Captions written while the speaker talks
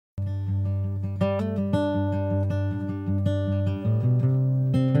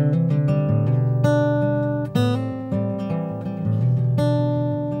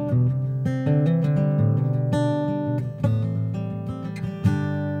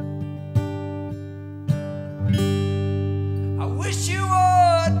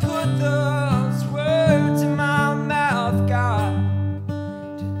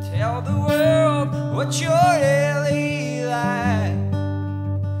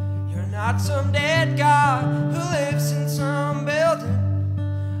not some dead God who lives in some building,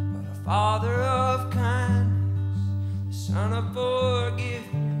 but a Father of kindness, the Son of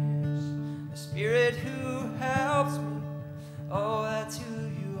forgiveness, the Spirit who helps me. Oh, that's who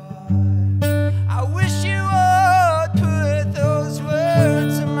you are. I wish you would put those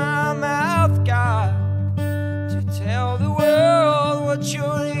words in my mouth, God, to tell the world what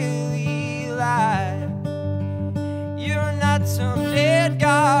you're really like. You're not some dead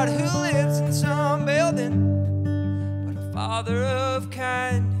God who lives in some building, but a Father of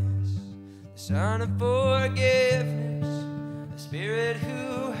kindness, the Son of forgiveness, the Spirit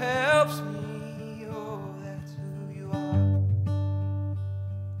who helps me. Oh, that's who you are.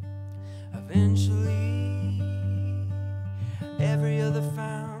 Eventually, every other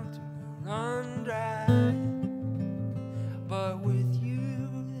fountain will run dry, but with you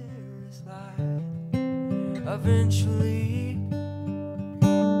there is life. Eventually,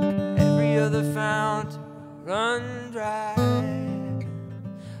 every other fountain will run dry,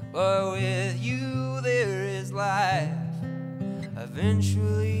 but with you there is life.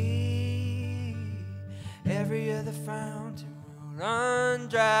 Eventually, every other fountain will run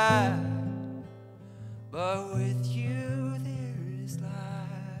dry, but with you there is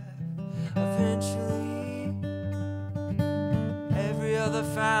life. Eventually, every other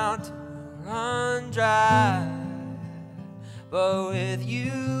fountain will run dry, but with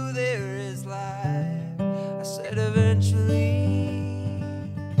you there is life. I said eventually,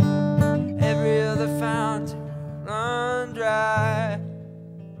 every other fountain will run dry,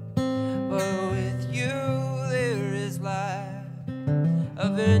 but with you there is life.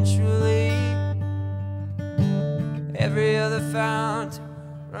 Eventually, every other fountain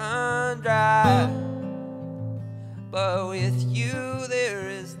will run dry, but with you there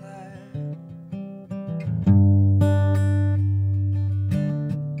is life.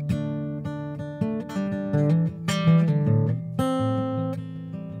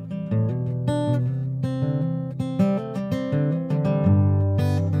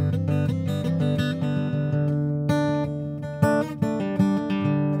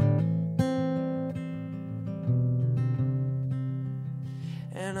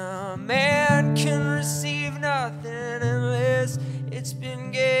 And a man can receive nothing unless it's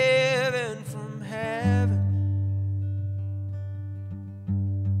been given from heaven.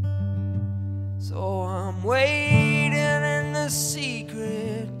 So I'm waiting in the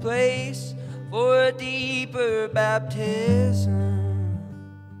secret place for a deeper baptism.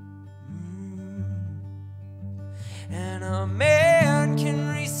 And a man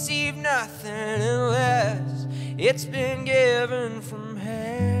can receive nothing unless it's been given from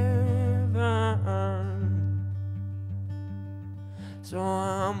heaven. So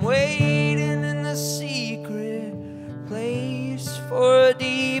I'm waiting in the secret place for a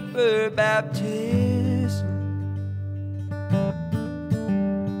deeper baptism.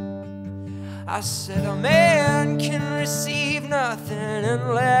 I said a man can receive nothing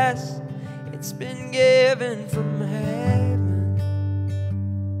unless it's been given from heaven.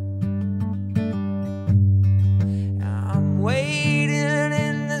 Waiting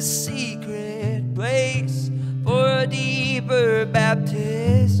in the secret place for a deeper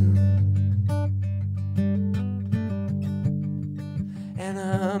baptism. And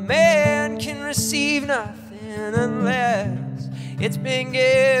a man can receive nothing unless it's been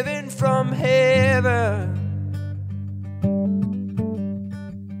given from heaven.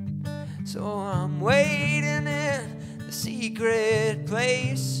 So I'm waiting in the secret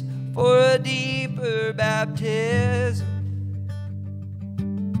place for a deeper baptism.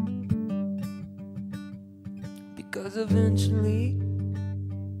 Because eventually,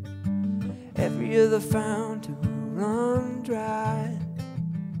 every other fountain will run dry,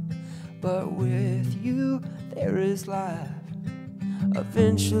 but with you there is life.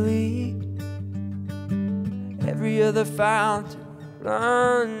 Eventually, every other fountain will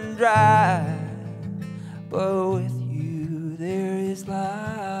run dry, but with you there is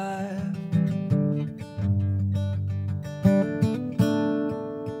life.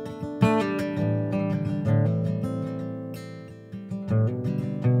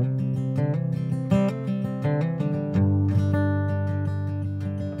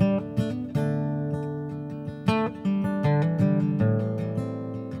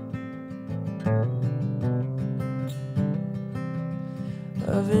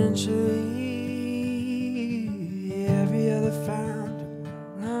 Eventually, every other fountain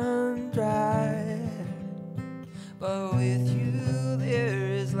will run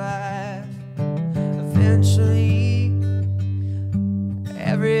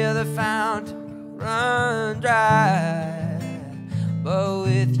but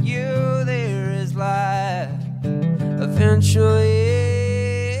with you there is life. Eventually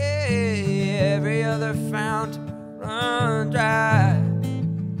every other fount run dry,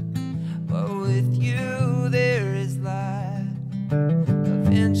 but with you there is life.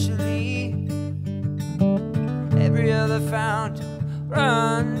 Eventually every other fount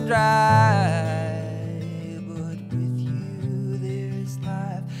run dry, but with you there is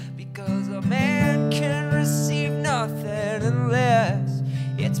life. Because a man can receive nothing unless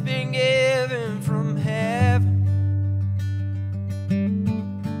it's been given from heaven.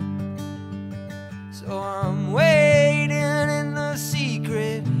 So I'm waiting in the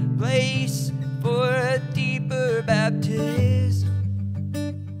secret place for a deeper baptism.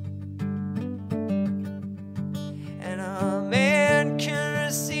 And a man can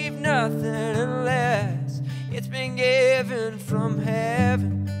receive nothing unless it's been given from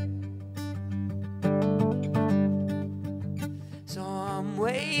heaven. So I'm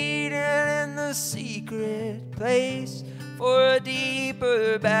waiting in the secret place for a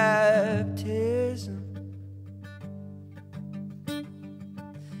deeper baptism.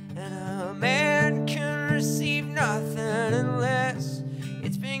 And a man can receive nothing unless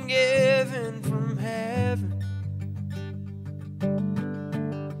it's been given from heaven.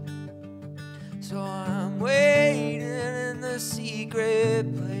 So I'm waiting in the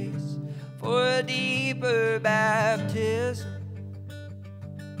secret place for a deeper baptism.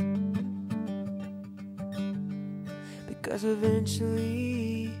 Because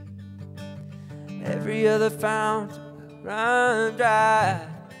eventually every other fount will run dry,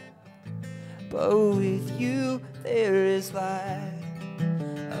 but with you there is life.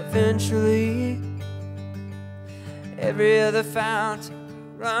 Eventually every other fount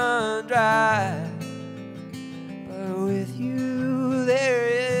will run dry, but with you there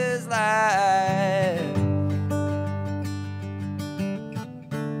is life.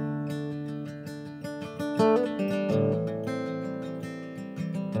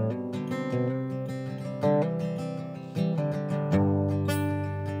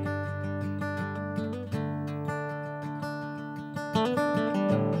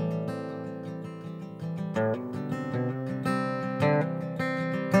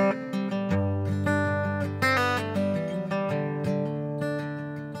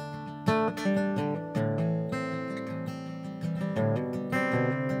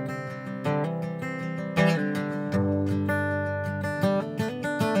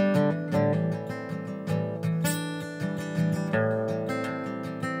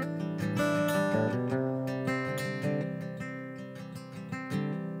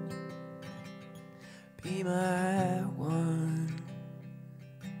 Be my one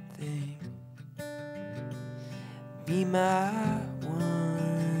thing. Be my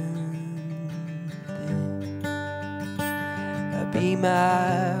one thing. Be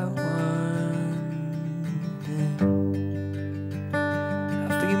my one thing.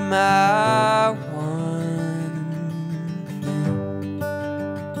 Be my one thing.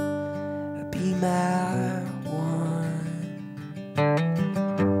 Be my one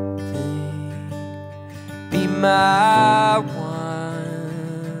thing. Be my one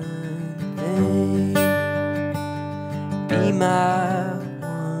thing. Be my one thing. Be my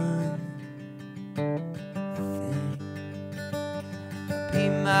one thing. Be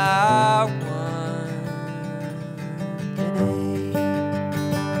my one thing.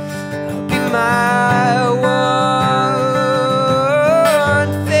 Be my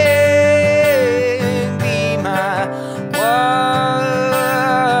one thing.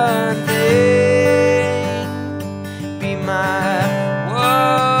 Be my one thing. Be my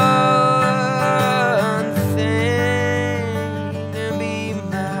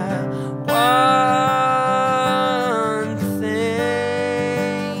one thing.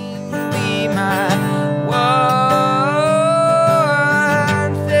 Be my one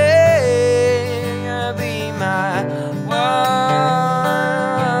thing. Be my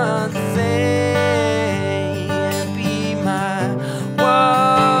one thing. Be my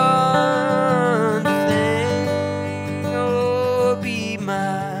one thing. Oh, be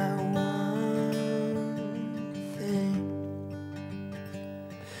my one thing.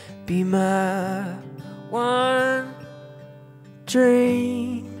 Be my one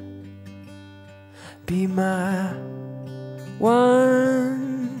dream. Be my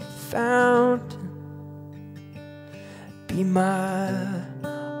one fountain. Be my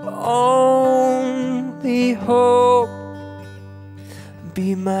only hope.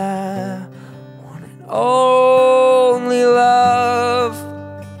 Be my one and only love.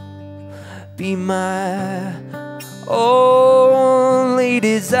 Be my only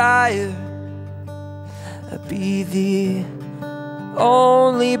desire. Be the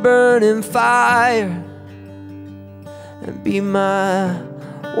only burning fire, and be my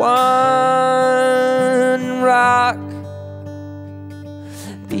one rock,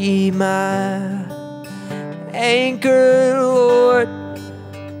 be my anchor, Lord.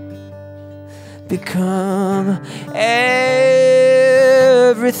 Become everything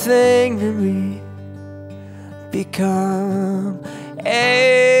to me. Become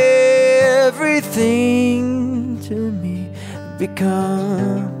everything to me.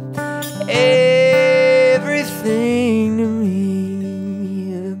 Become everything to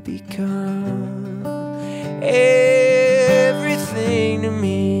me. Become everything to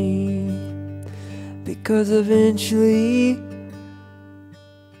me. Because eventually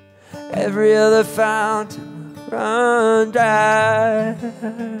every other fountain will run dry.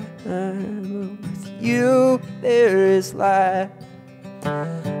 With you there is life.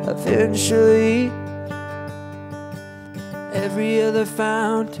 Eventually every other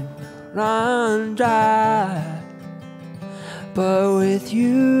fountain will run dry. But with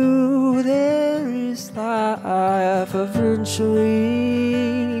you there is life. Eventually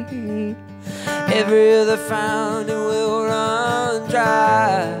every other fountain will run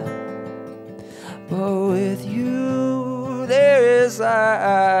dry. But with you there is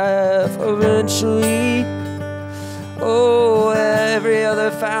life. Eventually, oh, every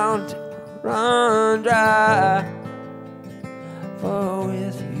other fountain will run dry. But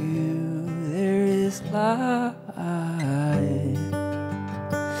with you there is life.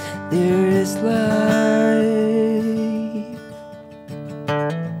 There is life.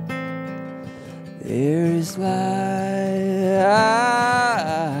 There is life.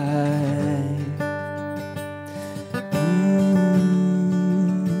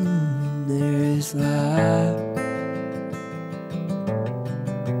 There is life.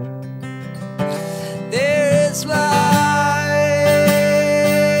 There is life.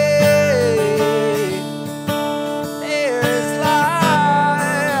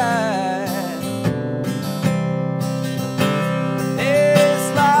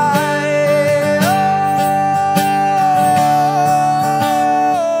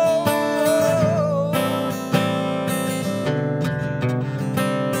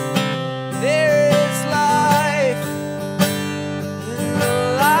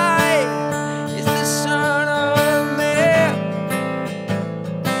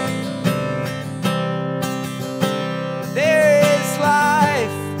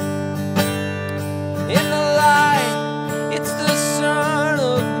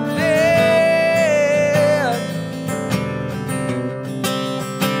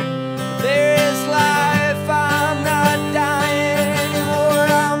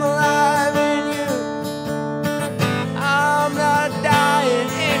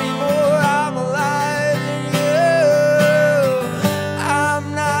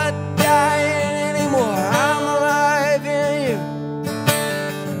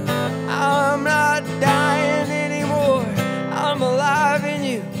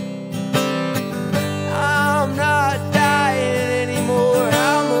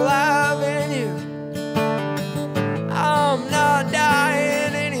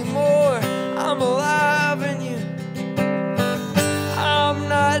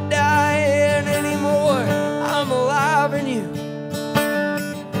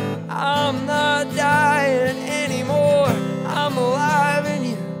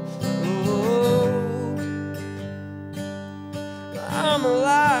 I'm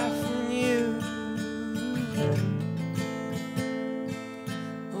alive in you.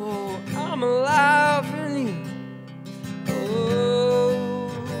 Oh, I'm alive in you.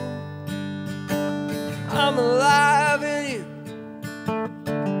 Oh, I'm alive in you.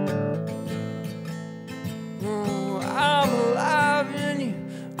 Oh, I'm alive in you.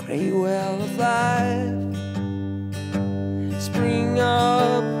 Great well of life, spring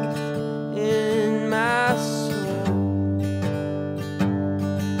up in my soul.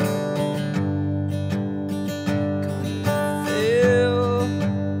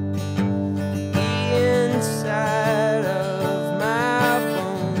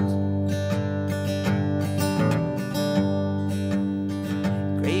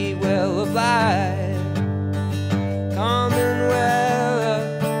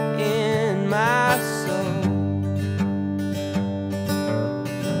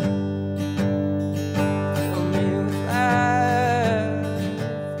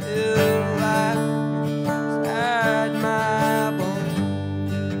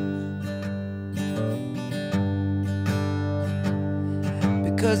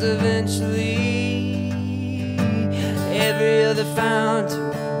 Because eventually every other fountain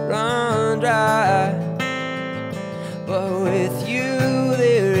will run dry. But with you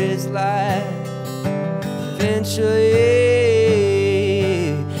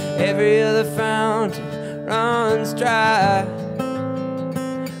eventually every other fountain runs dry.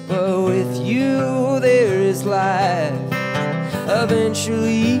 But with you there is life.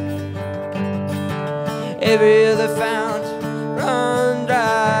 Eventually every other fountain runs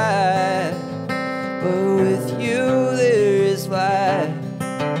dry. But with you there is life.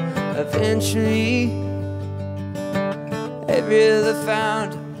 Eventually every other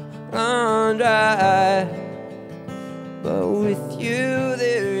fountain runs dry. But with you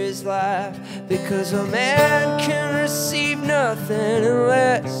there is life. Because a man can receive nothing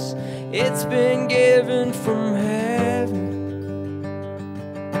unless it's been given from heaven.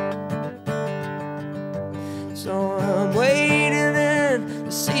 So I'm waiting in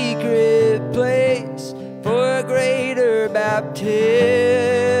the secret place for a greater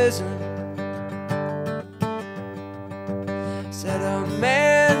baptism. Said a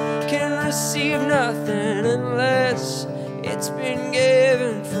man can receive nothing unless it's been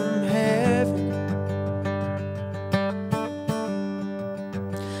given from heaven.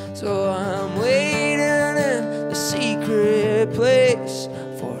 So I'm waiting in the secret place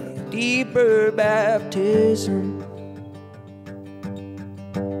for a deeper baptism.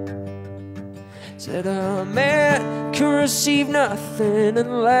 Said a man can receive nothing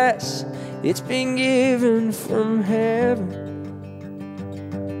unless it's been given from heaven.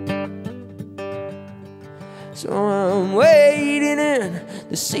 So I'm waiting in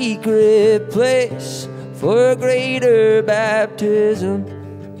the secret place for a greater baptism.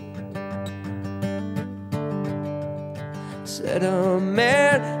 Said a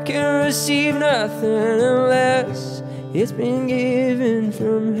man can receive nothing unless it's been given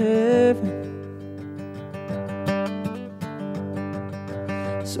from heaven.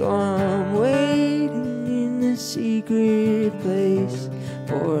 So I'm waiting in the secret place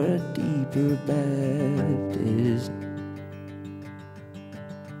for a deeper baptism.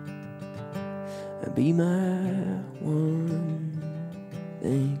 Be my one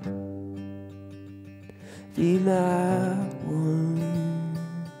thing. Be my one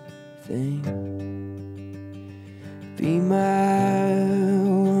thing. Be my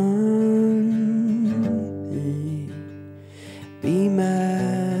one thing. Be my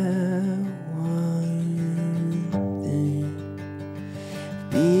one thing.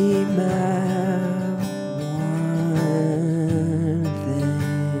 Be my one thing.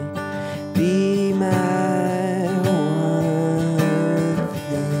 Be my one thing.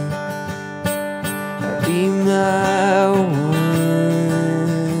 Be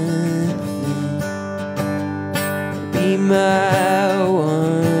my one thing. Be my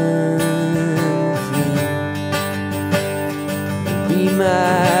one thing. Be my one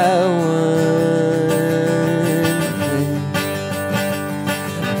thing.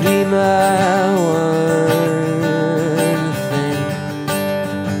 Be my one thing.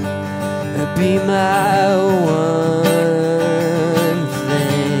 Be my one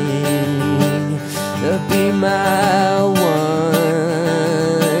thing. Be my one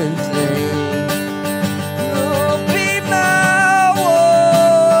thing. Oh, be my one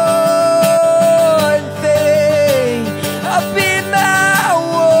thing. Be my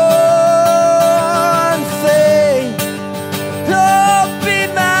one thing. Oh, be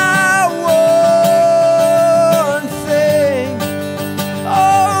my one thing.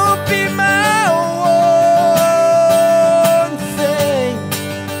 Oh, be my one thing.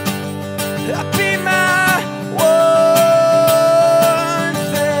 Be my one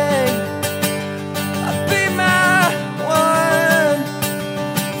thing. Be my one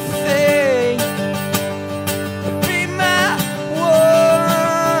thing. Be my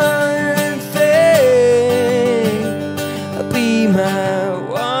one thing. Be my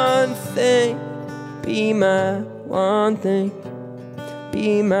one thing. Be my one thing.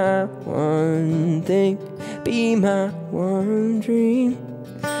 Be my one thing. Be my one dream.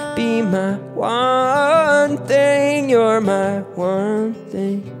 Be my one thing. You're my one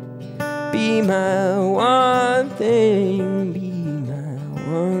thing. Be my one thing. Be my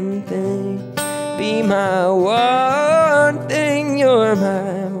one thing. Be my one thing. You're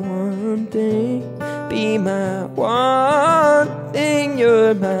my one thing. Be my one thing.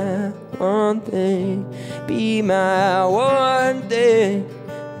 You're my one thing. Be my one thing.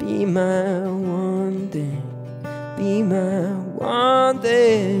 Be my one thing. Be my one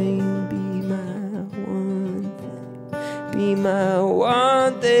thing. Be my one thing. Be my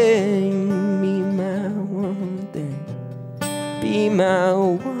one thing. Be my one thing. Be my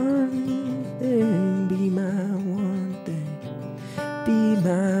one thing. Be my one thing. Be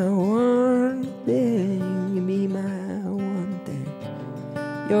my one thing. Be my one thing.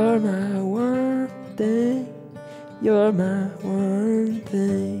 You're my one thing. You're my one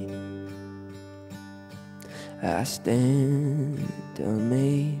thing. I stand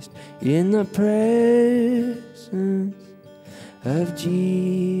amazed in the presence of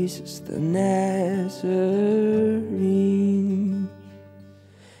Jesus the Nazarene,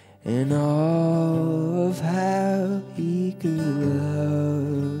 and all of how he could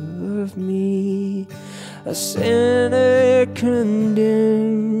love me, a sinner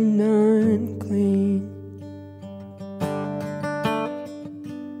condemned unclean.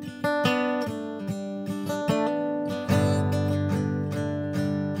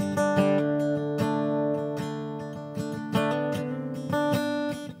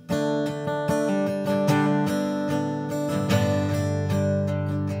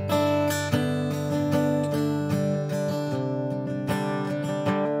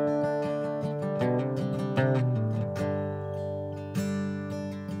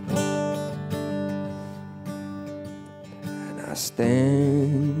 I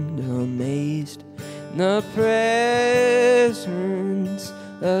stand amazed in the presence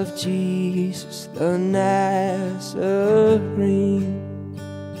of Jesus the Nazarene,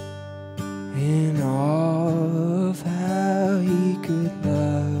 in all of how he could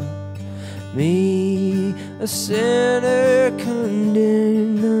love me, a sinner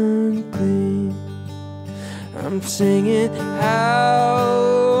condemned unclean. I'm singing,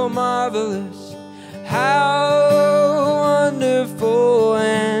 how marvelous, how wonderful,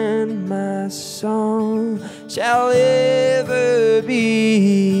 and my song shall ever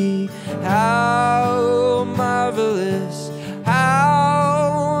be. How marvelous,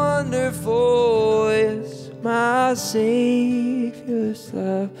 how wonderful is my Savior's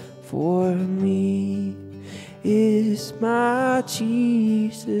love for me, is my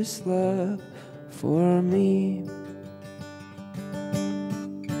Jesus' love for me.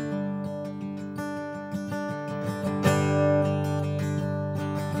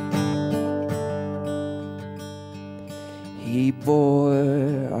 He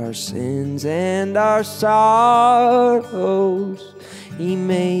bore our sins and our sorrows. He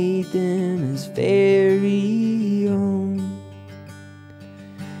made them his very own,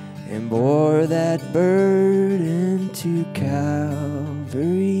 and bore that burden to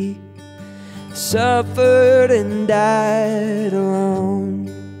Calvary, suffered and died alone.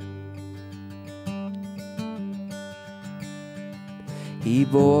 He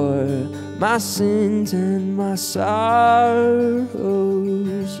bore my sins and my sorrows.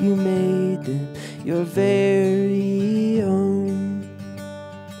 You made them your very own.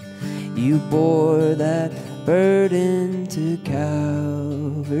 You bore that burden to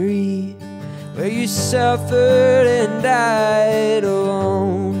Calvary, where you suffered and died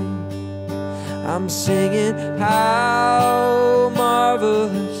alone. I'm singing, how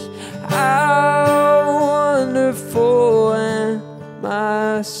marvelous, how wonderful, and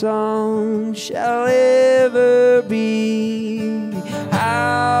my song shall ever be.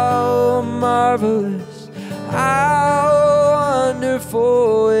 How marvelous, how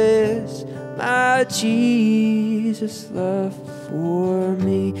wonderful is my Jesus' love for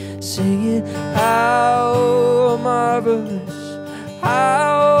me. Singing, how marvelous,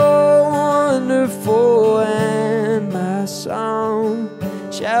 how wonderful, and my song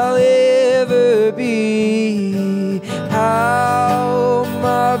shall ever be. How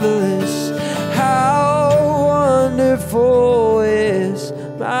marvelous, how wonderful is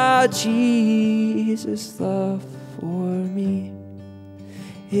my Jesus' love for me,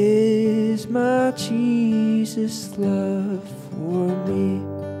 is my Jesus' love for me.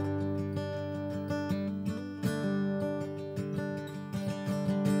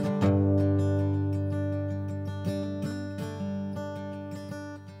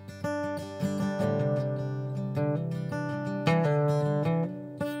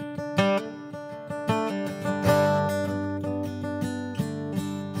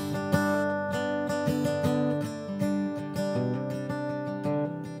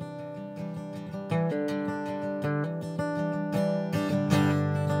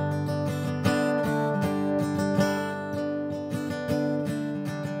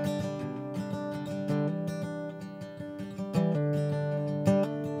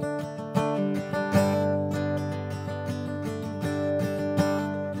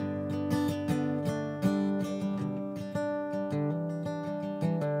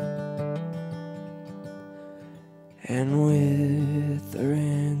 And with the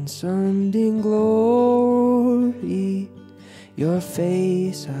ransomed in glory, your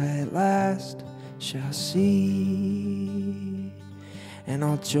face I at last shall see. And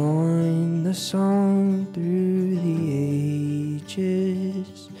I'll join the song through the ages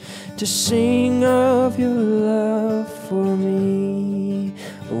is to sing of your love for me.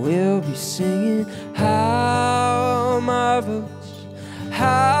 We'll be singing, how marvelous,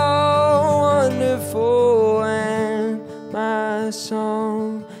 how wonderful, and my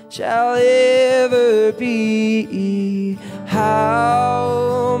song shall ever be.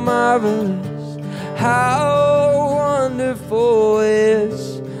 How marvelous, how wonderful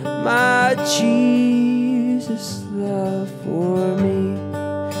is my Jesus' love for me.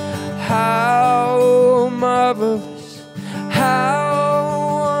 How marvelous,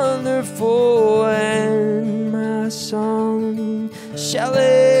 how wonderful, and my song shall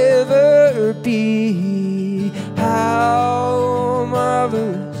ever be. How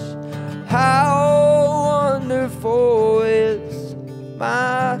marvelous, how wonderful is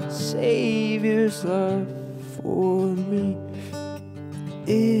my Savior's love for me.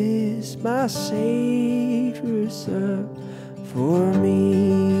 Is my Savior's love for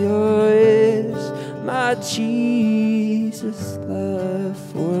me, or is my Jesus' love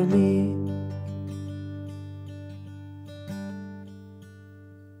for me?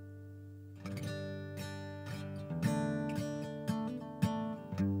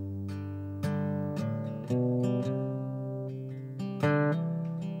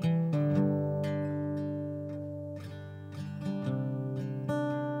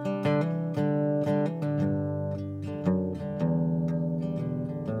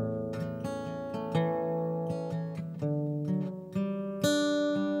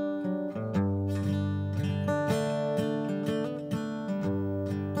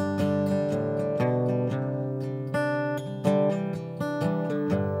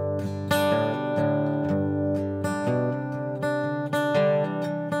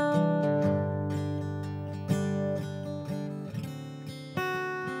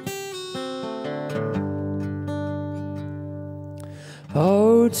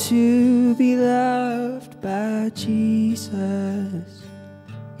 Oh, to be loved by Jesus.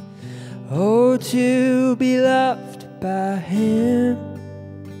 Oh, to be loved by Him.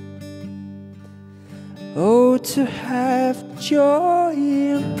 Oh, to have joy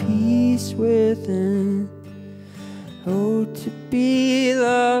and peace within. Oh, to be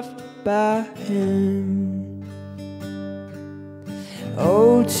loved by Him.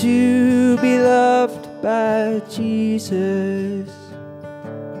 Oh, to be loved by Jesus.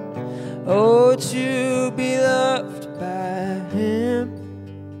 Oh, to be loved by Him.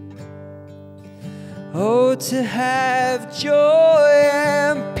 Oh, to have joy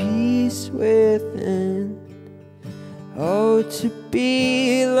and peace within. Oh, to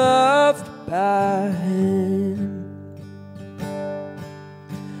be loved by Him.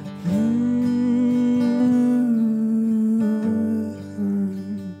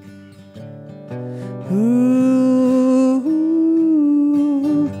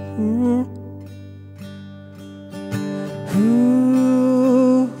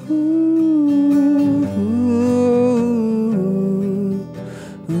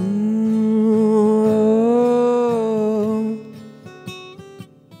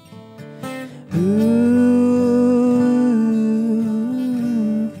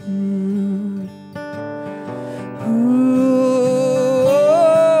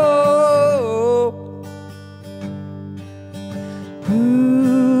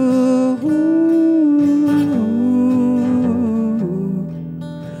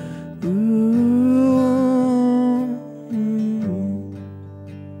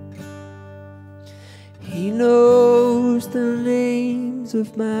 He knows the names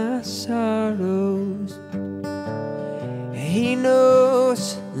of my sorrows. He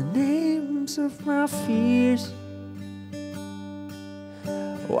knows the names of my fears.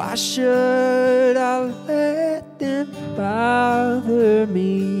 Why should I let them bother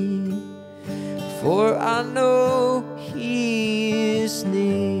me? For I know He is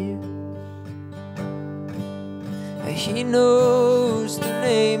near. He knows the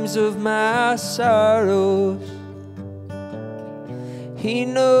names of my sorrows. He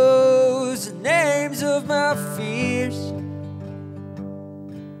knows the names of my fears.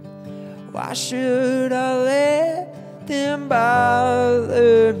 Why should I let them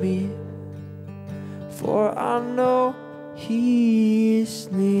bother me? For I know He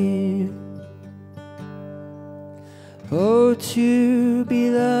is near. Oh, to be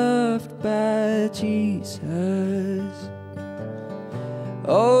loved by Jesus.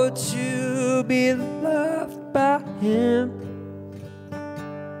 Oh, to be loved by Him.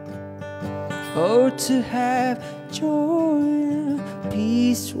 Oh, to have joy and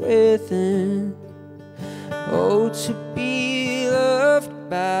peace within. Oh, to be loved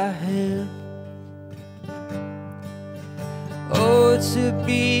by Him. Oh, to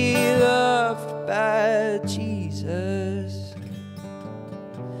be loved by Jesus.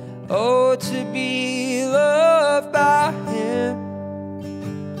 Oh, to be loved by Him.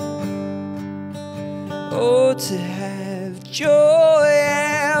 Oh, to have joy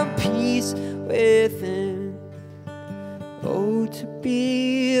and peace within. Oh, to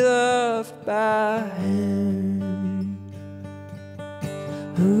be loved by Him.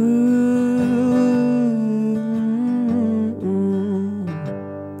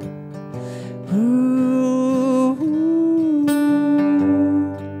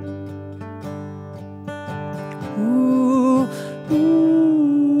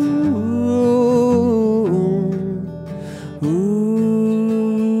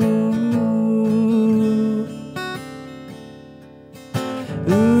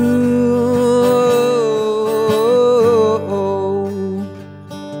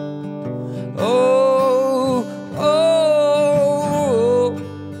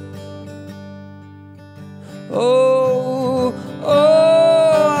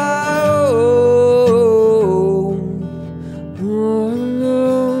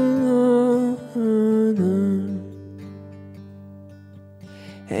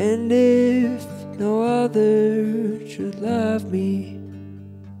 And if no other should love me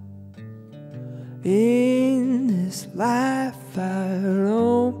in this life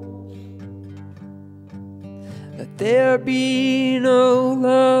alone, let there be no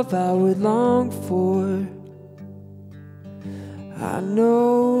love I would long for. I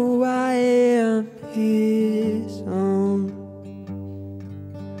know I am His own.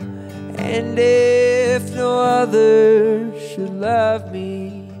 And if no other should love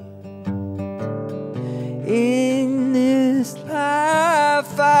me in this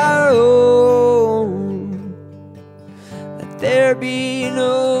life I own, let there be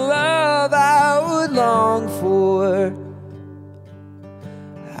no love I would long for.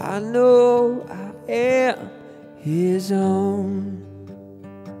 I know I am His own.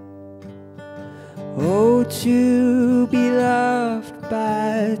 Oh, to be loved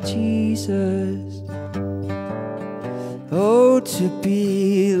by Jesus. Oh, to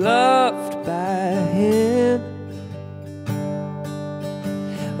be loved by Him.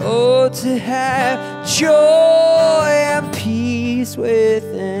 Oh, to have joy and peace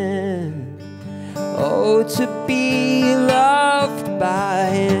within. Oh, to be loved by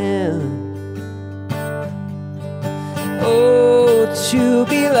Him. Oh, to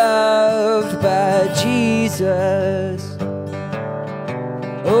be loved by Jesus.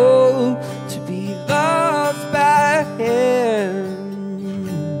 Oh, to be loved by Him.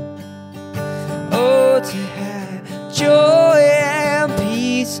 Oh, to have joy and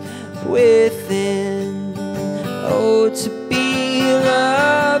peace within. Oh, to be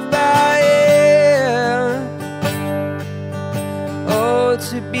loved by Him. Oh,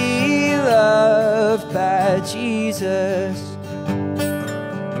 to be loved by Jesus.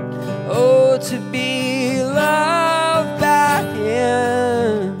 Oh, to be loved by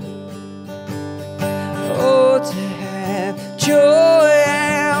Him. Oh, to have joy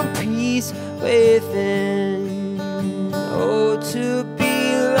and peace within. Oh, to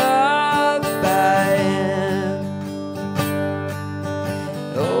be loved by Him.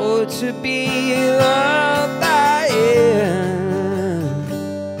 Oh, to be loved by Him.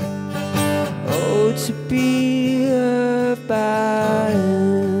 Oh, to be loved by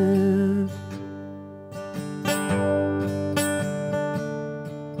Him.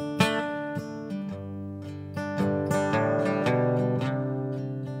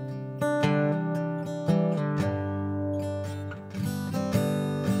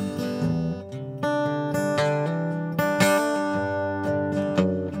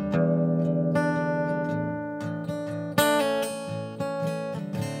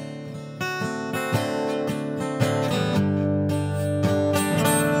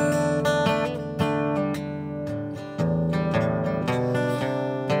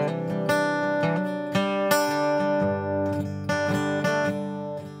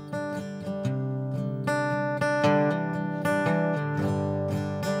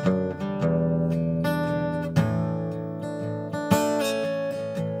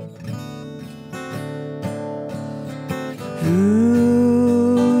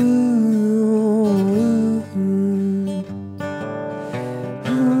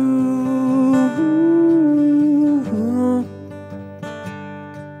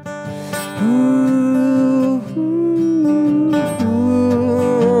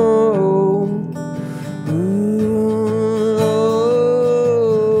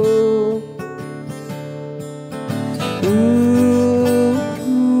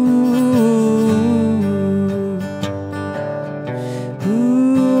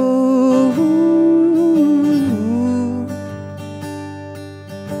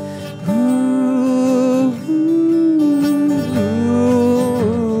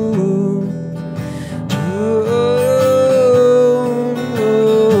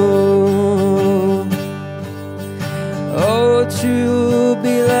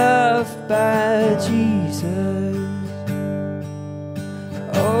 by Jesus.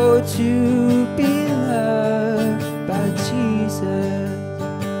 Oh, to be loved by Jesus.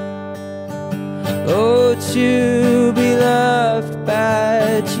 Oh, to be loved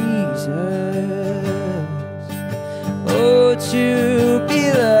by Jesus. Oh, to be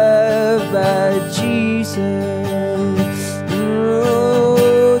loved by Jesus.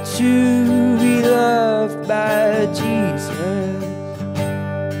 Oh, to be loved by Jesus.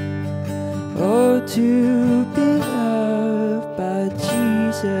 Oh, to be loved by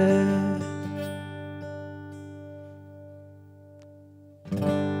Jesus.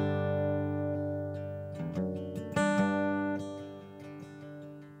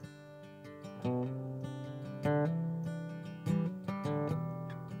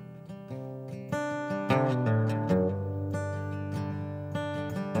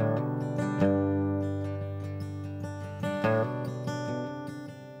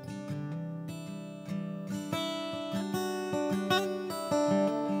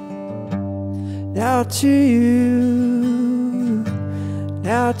 Now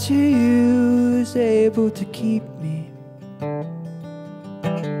to you is able to keep me.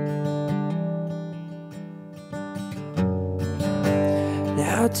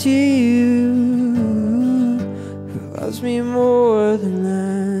 Now to you who loves me more than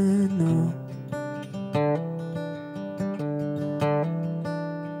I know.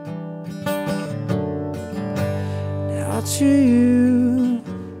 Now to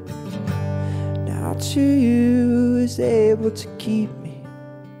you is able to keep me.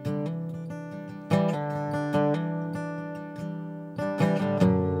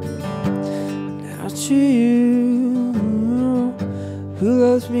 Now to you who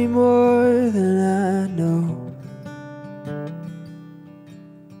loves me more than I know.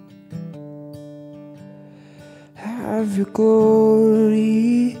 Have your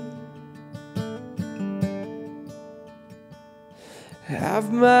glory.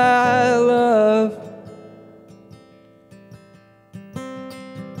 Have my love.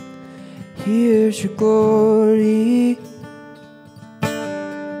 Here's your glory.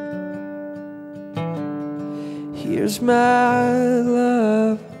 Here's my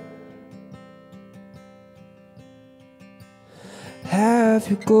love. Have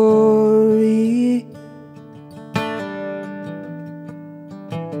your glory.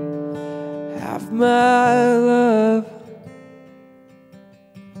 Have my love.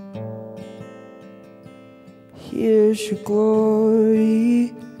 Here's your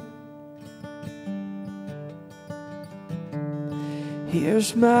glory.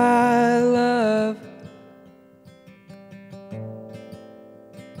 Here's my love.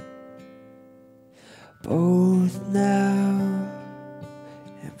 Both now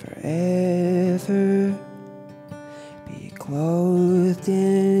and forever, be clothed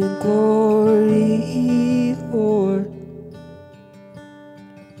in glory, Lord.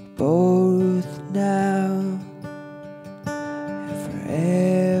 Both now and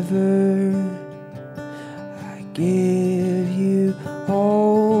forever, I give you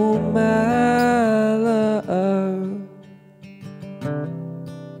all my love.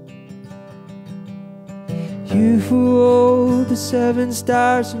 You who hold the 7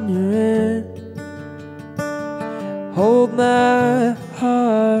 stars in your hand, hold my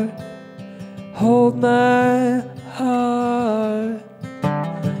heart, hold my heart.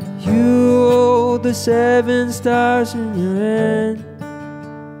 You hold the 7 stars in your hand,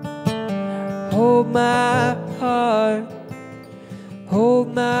 hold my heart,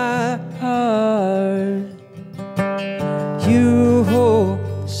 hold my heart. You hold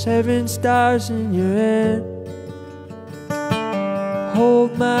 7 stars in your hand,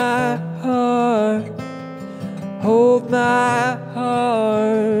 hold my heart, hold my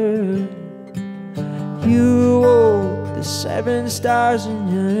heart. You hold the 7 stars in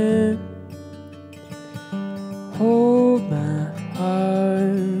your hand, hold my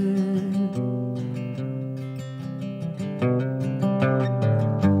heart.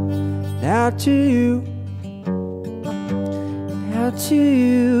 Now to you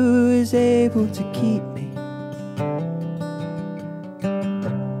is able to keep me.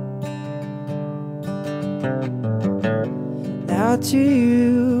 Now to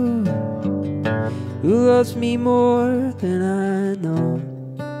you who loves me more than I know.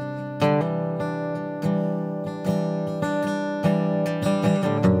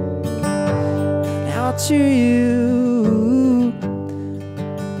 Now to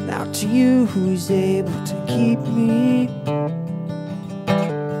you who's able to keep me.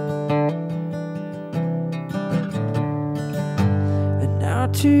 And now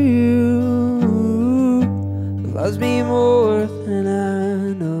to you who loves me more than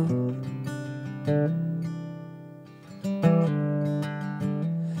I know.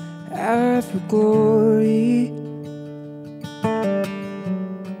 have your glory.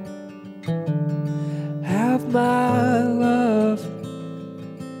 Have my love.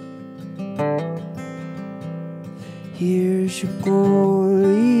 Here's your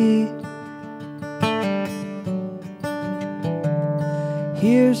glory.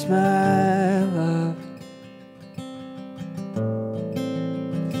 Here's my love.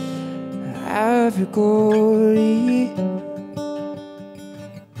 Have your glory.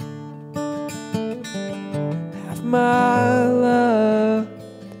 Have my love.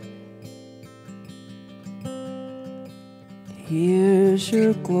 Here's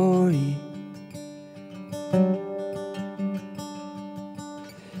your glory.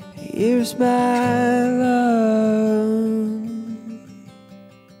 Here's my love.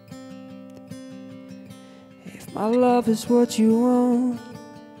 If my love is what you want,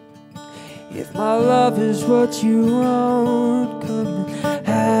 if my love is what you want, come and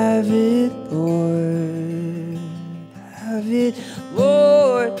have it, Lord. Have it,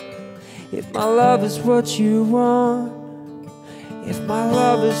 Lord. If my love is what you want, if my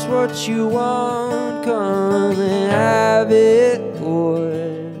love is what you want, come and have it,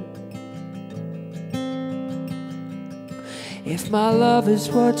 Lord. If my love is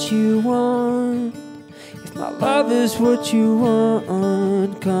what you want, if my love is what you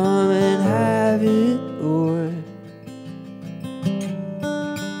want, come and have it, Lord.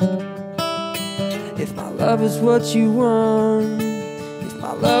 If my love is what you want, if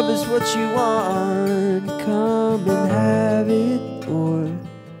my love is what you want, come and have it, Lord.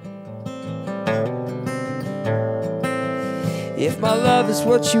 If my love is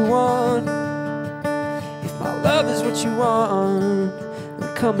what you want, if my love is what you want,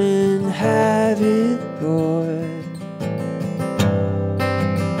 then come and have it, Lord.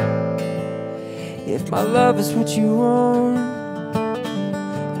 If my love is what you want,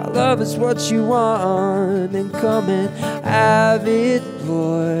 my love is what you want, then come and have it,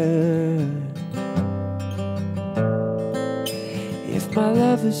 Lord. If my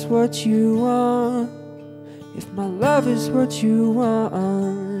love is what you want, if my love is what you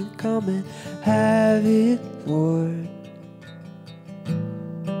want, come and have it, Lord.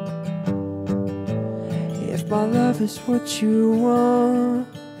 If my love is what you want,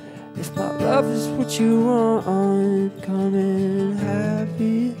 if my love is what you want, come and have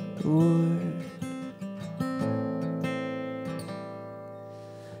it, Lord.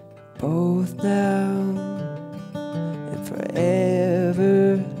 Both now and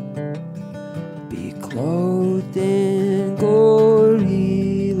forever, be clothed in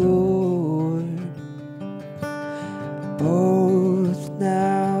glory, Lord. Both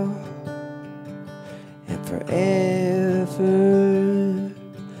now and forever,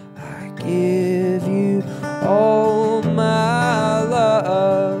 I give you all my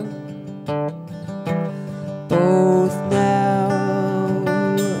love. Both now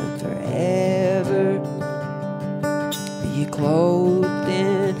and forever, be clothed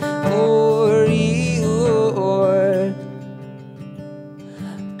in glory, Lord.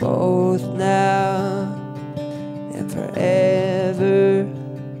 Both now and forever,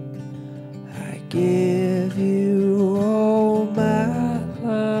 I give you all my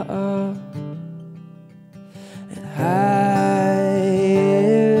love. And highest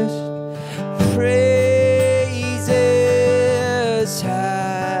praises,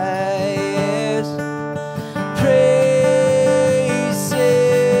 highest praises,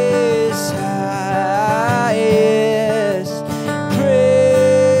 highest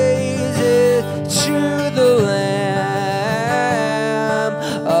praises to the Lamb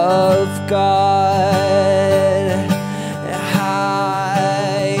of God.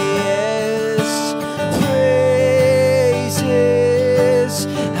 Highest praises,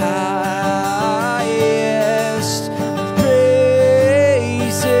 highest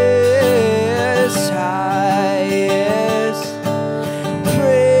praises, highest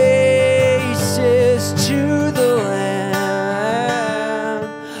praises to the Lamb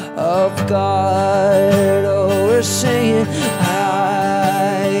of God. Oh, we're singing highest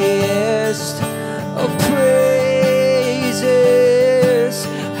of praises,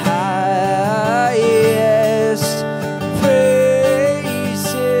 highest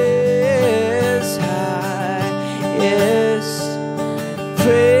praises, highest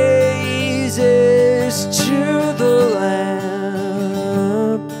praises to the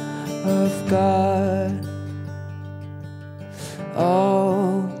Lamb of God.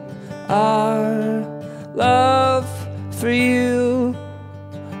 All our love for you,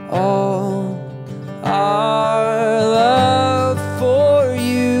 all our love for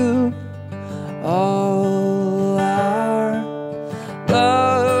you, all our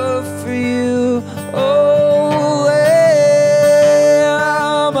love for you.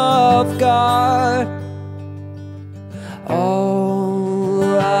 of God. All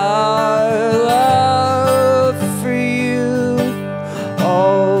our love for you,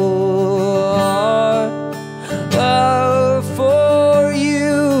 all our love for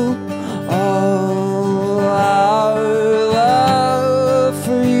you, all our love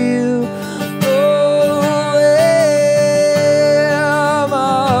for you, oh Lamb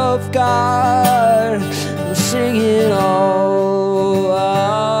of God. We're singing all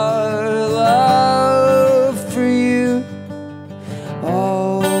our love for you,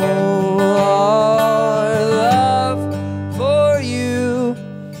 all our love for you,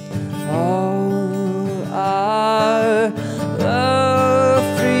 all our love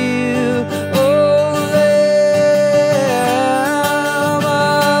for you, oh Lamb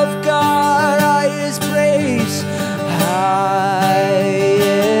of God. Highest praise, highest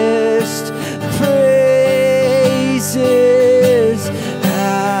praises,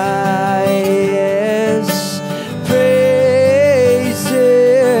 highest praises,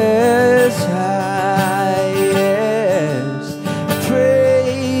 highest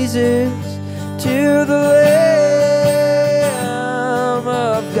praises to the Lamb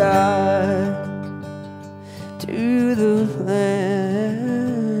of God, to the Lamb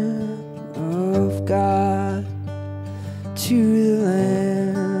of God, to the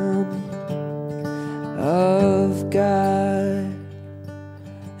Lamb of God,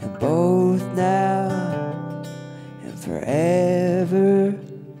 and both now and forever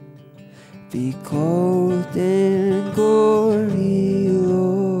be clothed in glory,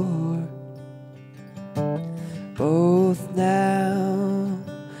 Lord. Both now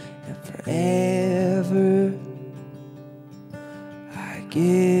and forever I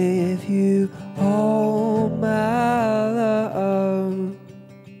give you all my love.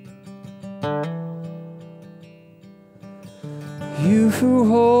 You who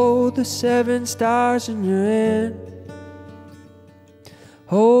hold the 7 stars in your hand,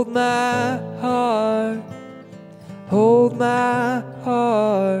 hold my heart, hold my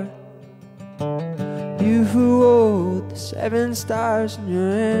heart. You who hold the 7 stars in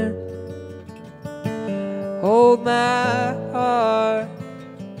your hand, hold my heart,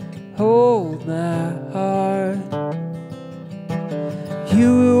 hold my heart. You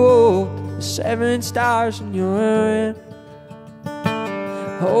who hold the 7 stars in your hand,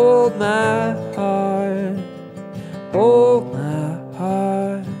 hold my heart, hold my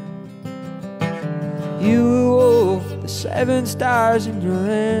heart. You who hold the 7 stars in your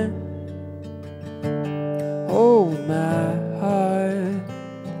hand, hold my heart,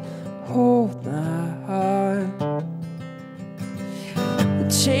 hold my heart.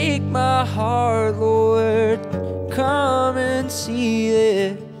 Take my heart, Lord, come and see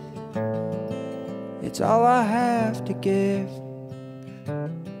it. It's all I have to give.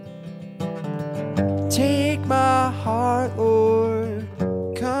 Take my heart, Lord,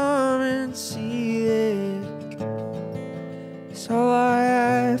 come and see it. It's all I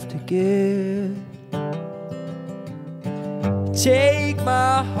have to give. Take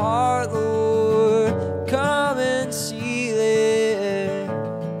my heart, Lord, come and see it.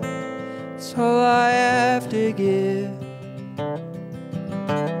 It's all I have to give.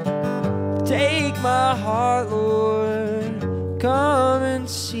 Take my heart, Lord, come and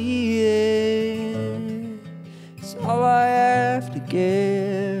see it. It's all I have to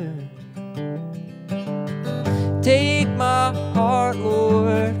give. Take my heart,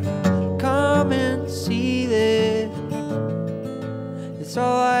 Lord, come and see it. It's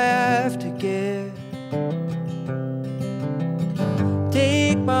all I have to give.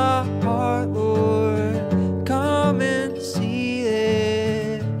 Take my heart, Lord, come and see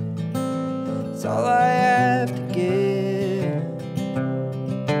it. It's all I have to give.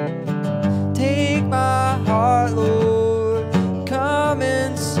 Take my heart, Lord, come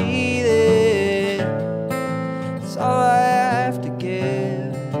and see it. It's all I have to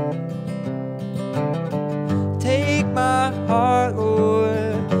give. Take my heart,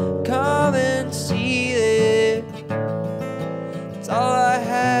 Lord, come and see it. It's all I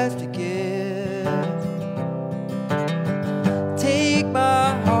have to give. Take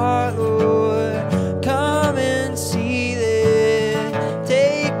my heart, Lord, come and see it.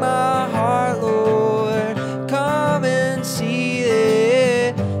 Take my heart, Lord, come and see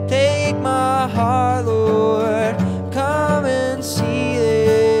it. Take my heart, Lord, come and see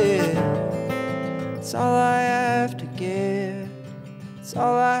it. It's all I have to give. It's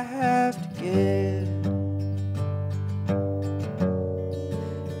all I have to give.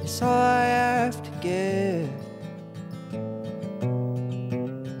 It's all I have to give.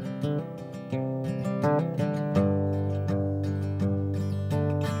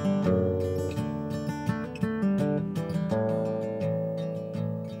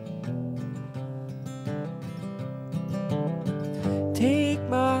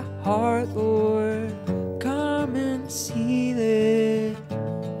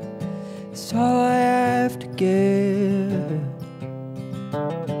 give.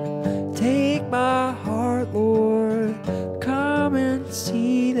 Take my heart, Lord, come and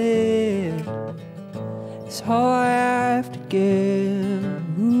see it. It's all I have to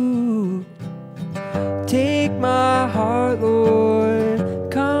give. Ooh. Take my heart,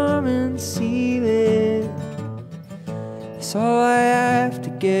 Lord, come and see it. It's all I have to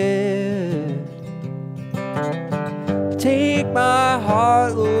give. Take my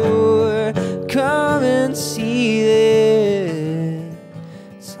heart, Lord, come and see it.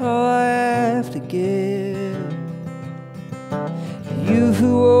 It's all I have to give. You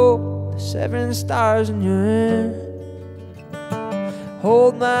who hold the 7 stars in your hand,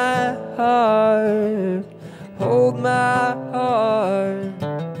 hold my heart, hold my heart.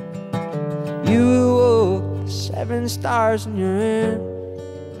 You who hold the 7 stars in your hand,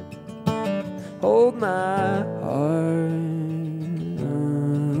 hold my heart.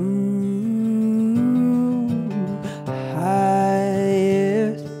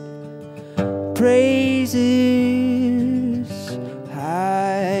 Highest praises,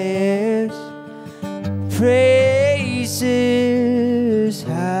 highest praises,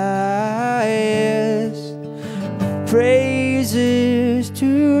 highest praises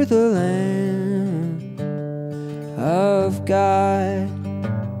to the Lamb of God.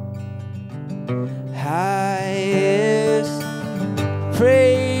 Highest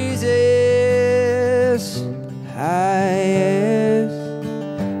praises, highest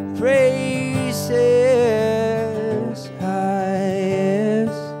praises,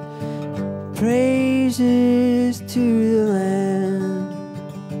 highest praises to the Lamb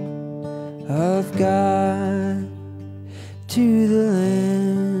of God, to the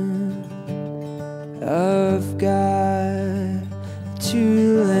Lamb of God, to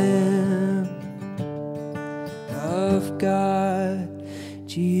the Lamb of God.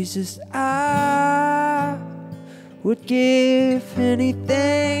 Jesus, I would give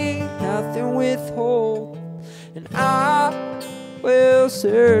anything, nothing withhold, and I will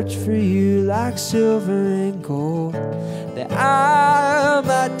search for you like silver and gold, that I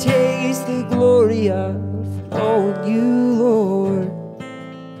might taste the glory of knowing you, Lord.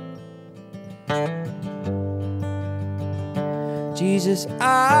 Jesus,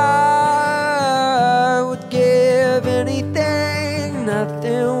 I would give anything,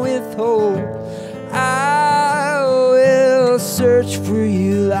 nothing withhold. I will search for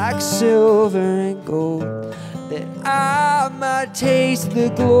you like silver and gold, that I might taste the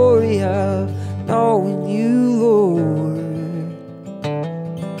glory of knowing you, Lord.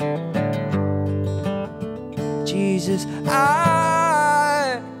 Jesus,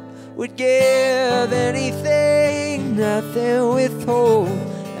 I would give anything, nothing withhold.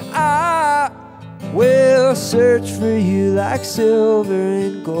 I will search for you like silver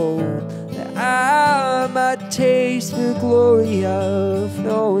and gold, that I might taste the glory of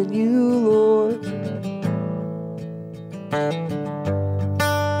knowing you, Lord.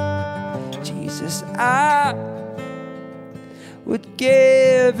 Jesus, I would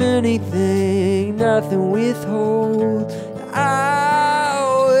give anything, nothing withhold. I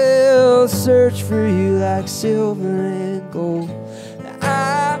will search for you like silver and gold, that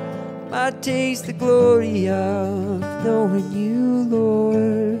I might taste the glory of knowing you,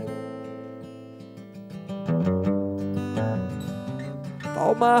 Lord.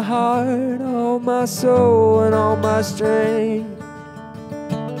 All my heart, all my soul, and all my strength.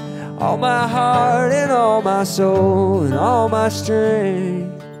 All my heart and all my soul and all my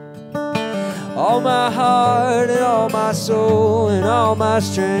strength. All my heart and all my soul and all my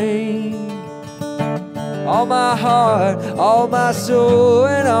strength. All my heart, all my soul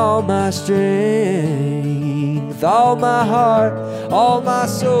and all my strength. All my heart, all my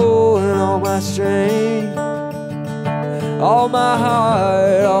soul and all my strength. All my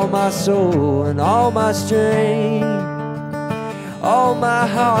heart, all my soul and all my strength. All my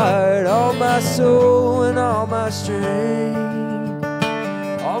heart, all my soul and all my strength.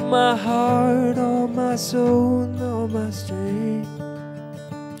 All my heart, all my soul and all my strength.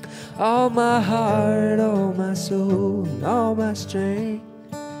 All my heart, all my soul and all my strength.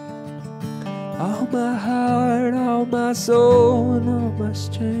 All my heart, all my soul and all my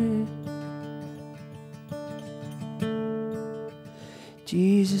strength.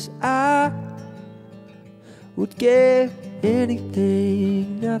 Jesus, I would give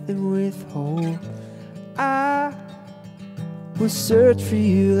anything, nothing withhold. I will search for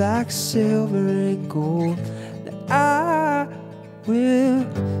you like silver and gold, that I will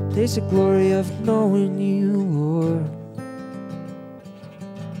taste the glory of knowing you, Lord.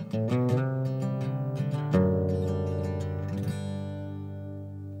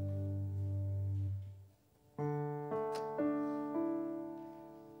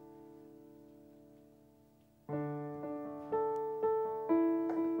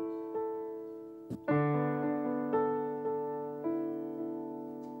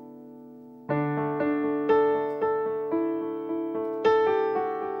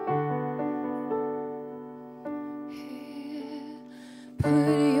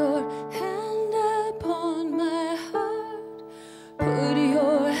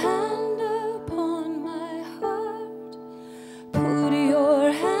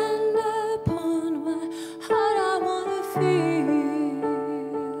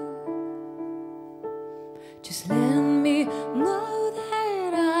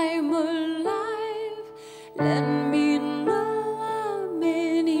 Let me know I'm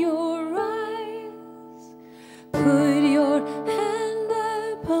in your eyes. Put your hand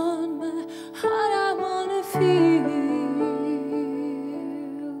upon my heart, I wanna feel.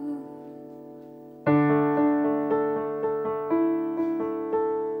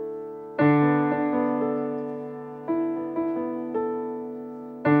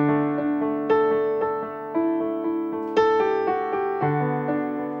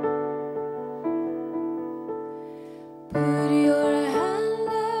 Put your hand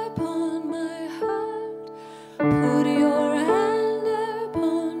upon my heart. Put your hand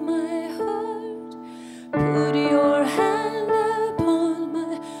upon my heart. Put your hand upon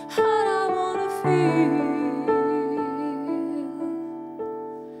my heart, I wanna feel.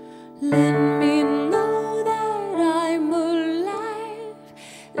 Let me know that I'm alive.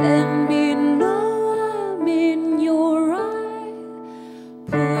 Let me know I'm in your eye.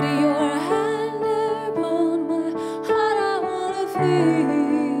 Put your hand upon my heart, I wanna feel.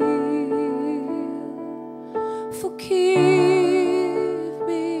 Forgive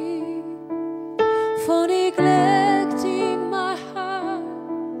me for neglecting my heart.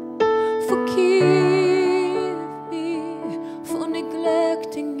 Forgive me for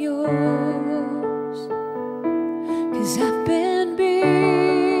neglecting yours. 'Cause I've been busy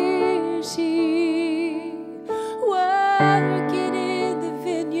working in the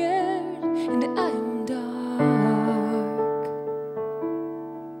vineyard, and I'm dark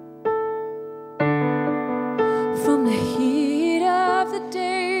from the heat of the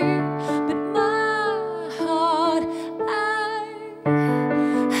day. But my heart, I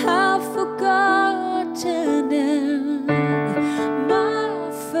have forgotten, and my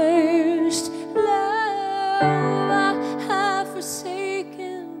first love I have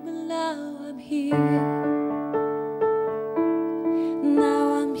forsaken. But now I'm here. Now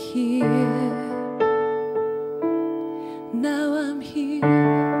I'm here. Now I'm here.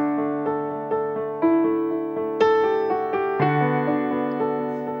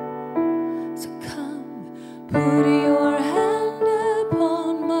 So come, put your hand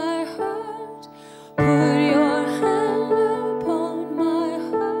upon my heart. Put your hand upon my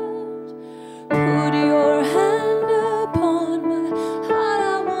heart. Put your hand upon my heart,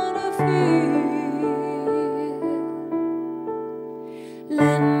 I wanna feel.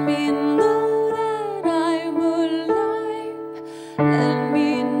 Let me know that I'm alive. Let me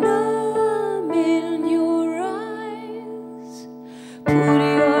know I'm in your eyes. Put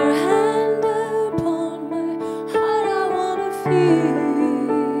your hand upon my heart, I wanna feel.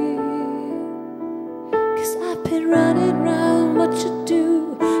 'Cause I've been running round, what you do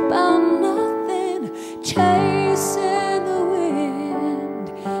about nothing, chasing the wind.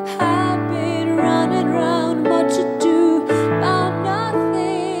 I've been running round, what you do about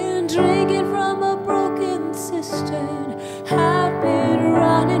nothing, drinking from a broken cistern. I've been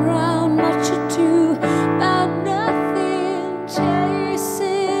running round, what you do about nothing,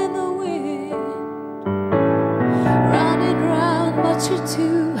 chasing the wind. Running round, what you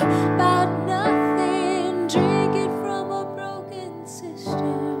do about nothing, drinking from a broken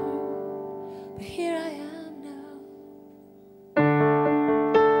cistern. But here I am now.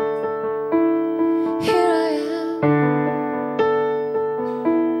 Here I am.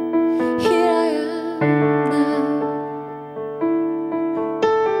 Here I am now.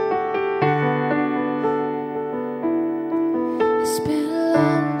 It's been a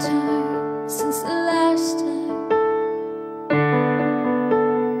long time since the last time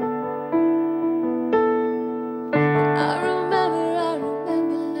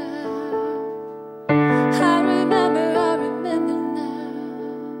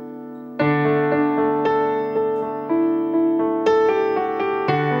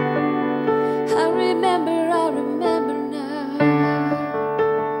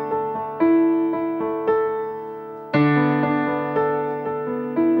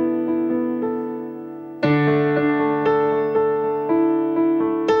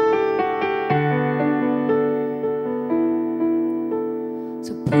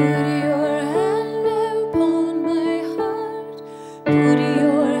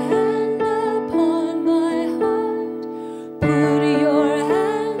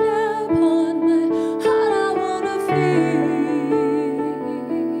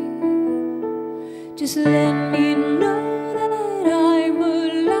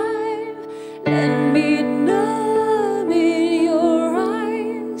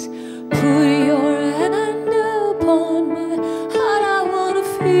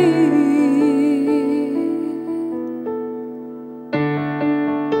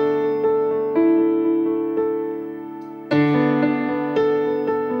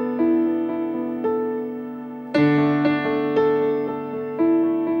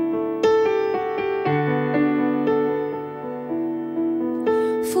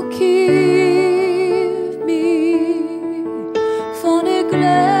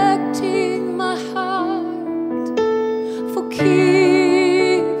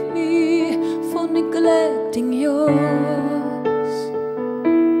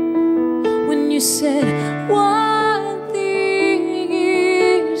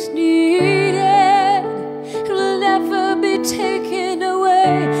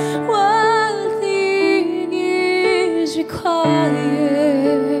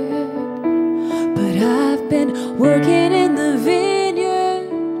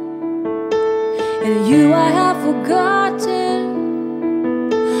and you I have forgotten.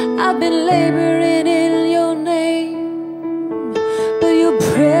 I've been laboring in your name, but your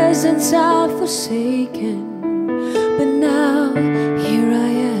presence I've forsaken. But now here I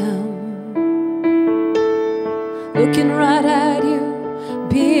am, looking right at you,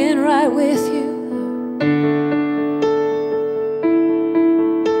 being right with you.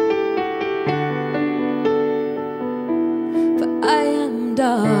 For I am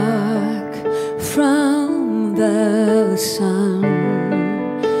dark from the sun,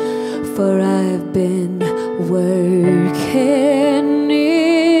 for I've been working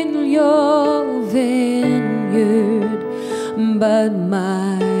in your vineyard, but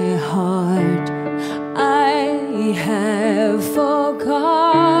my heart I have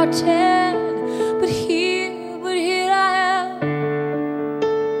forgotten. But here I am.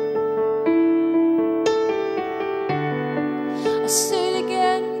 I say it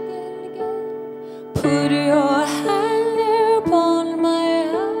again and again and again. Put your hand upon my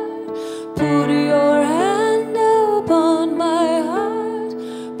heart. Put your hand upon my heart.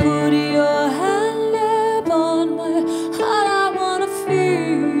 Put your hand upon my heart. I wanna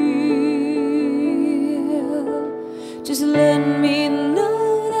feel. Just let me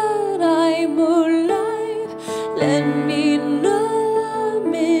know that I'm alive. Let me know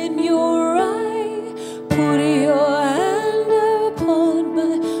I'm in your eye. Put your hand upon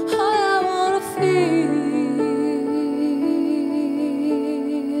my heart. I wanna feel.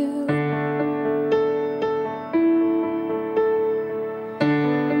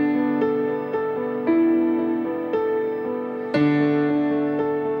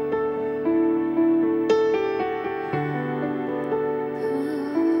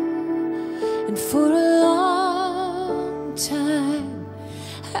 And for a long time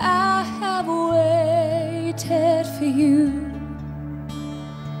I have waited for you.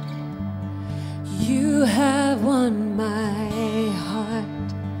 You have won my heart,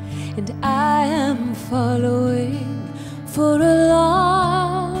 and I am following. For a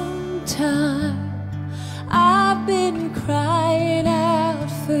long time I've been crying out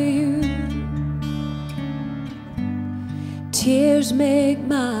for you. Tears make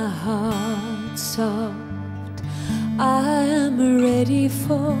my heart soft. I am ready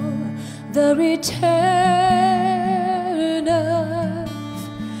for the return of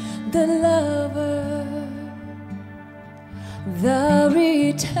the lover, the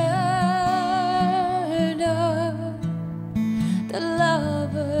return of the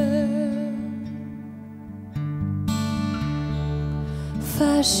lover,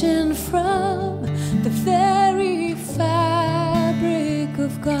 fashioned from the very fabric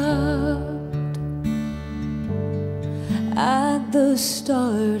of God. At the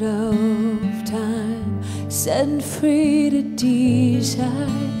start of time, set free to decide.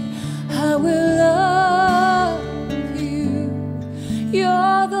 I will love you.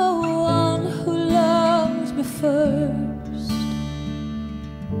 You're the one who loves me first.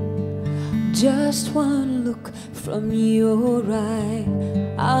 Just one look from your eye,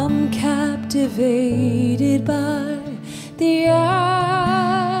 I'm captivated by the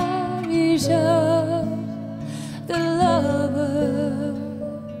eyes of the lover.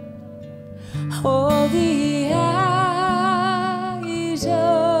 Oh, the eyes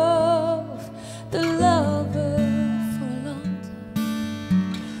of the lover.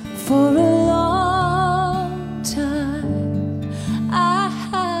 For a long time I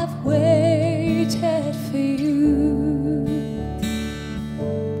have waited for you.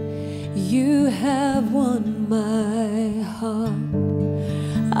 You have won my heart.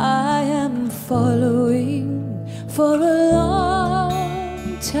 I am following. For a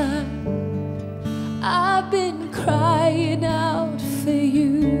long time I've been crying out for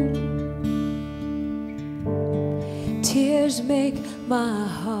you. Tears make my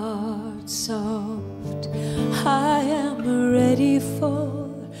heart soft. I am ready for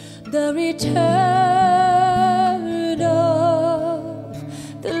the return of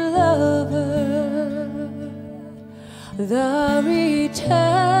the lover, the return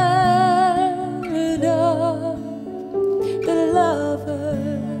of the lover,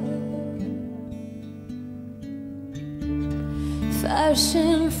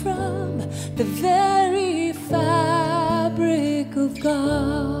 fashioned from the very fabric of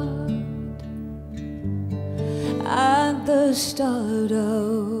God. At the start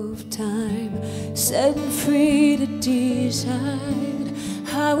of time, set free to decide.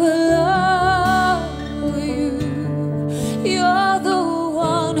 I will love you. You're the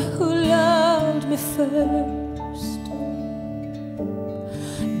one who loved me first.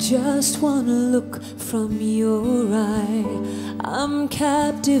 Just Just one look from your eye, I'm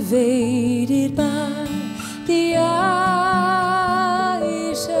captivated by the eyes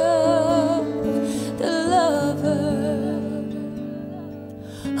of the lover.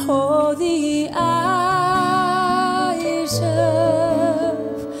 Oh, the eyes of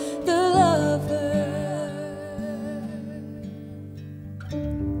the lover.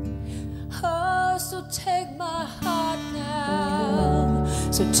 Oh, so take my heart now.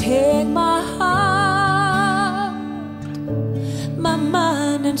 So take my heart, my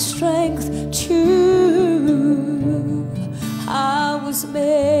mind and strength too. I was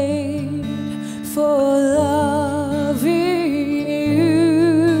made for loving you.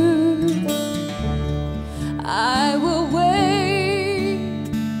 I will wait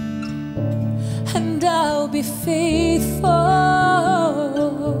and I'll be faithful.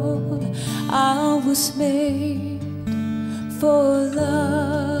 I was made for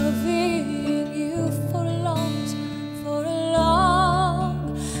loving you for a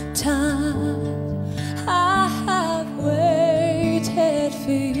long time. I have waited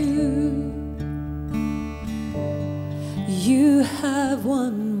for you. You have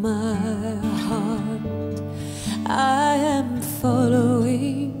won my heart. I am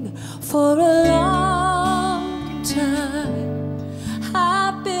following for a long time.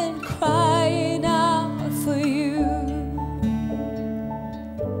 I've been crying out for you.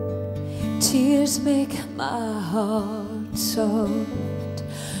 Tears make my heart soft.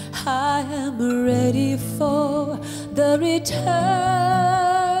 I am ready for the return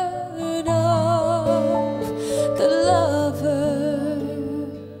of the lover,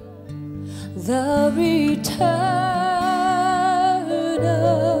 the return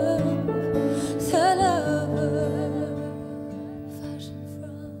of the lover,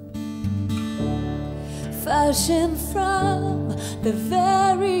 fashioned from the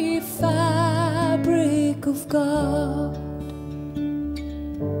very fabric of God.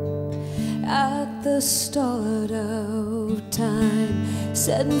 At the start of time,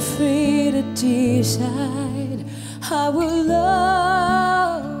 setting free to decide, I will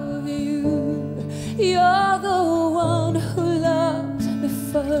love you. You're the one who loves me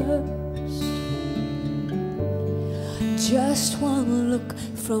first. Just one look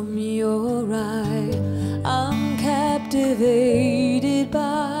from your eye, I'm captivated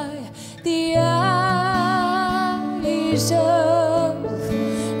by the eyes of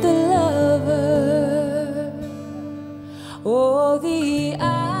the lover. Oh, the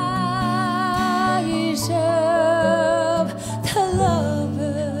eyes of the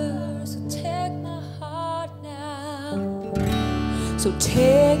lover. So take my heart now. So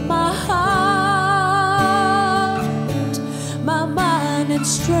take my heart, my mind and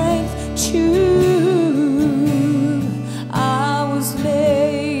strength too. I was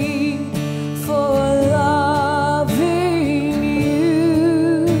made for loving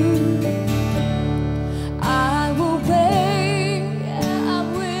you. I will wait, I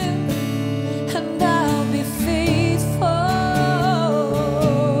will, and I'll be faithful.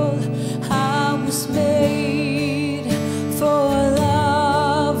 I was made for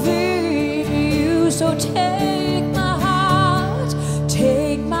loving you. So take my heart,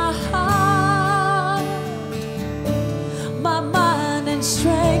 take my heart, my mind and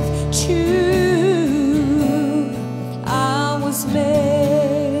strength too. I was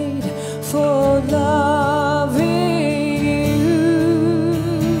made for loving you,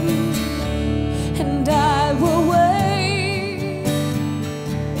 and I will wait.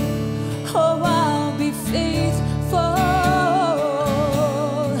 Oh, I'll be faithful.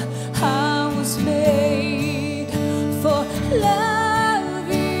 I was made for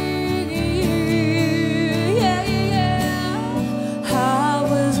loving you. Yeah, yeah. I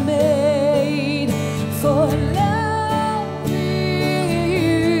was made for loving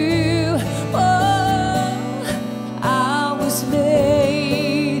you. Oh, I was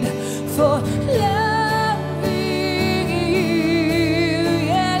made for loving you.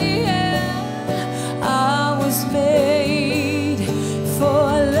 Yeah, yeah. I was made for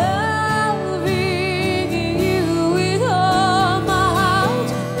loving you with all my heart,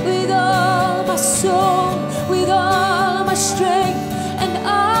 with all my soul, with all my strength and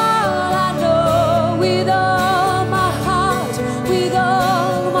all I know. With all my heart, with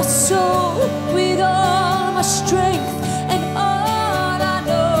all my soul, with all my strength and all I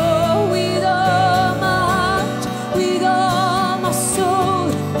know. With all my heart, with all my soul,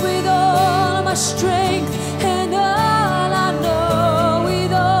 with all my strength and all I know.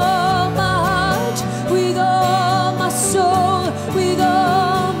 With all my heart, with all my soul, with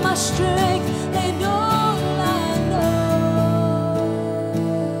all my strength and all I know.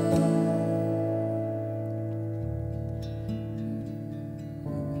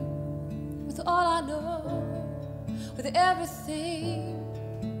 all I know, with everything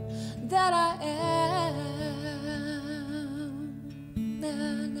that I am.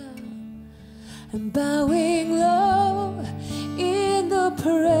 Now I'm bowing low in the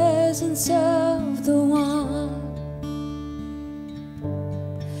presence of the one.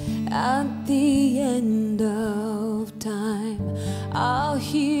 At the end of time, I'll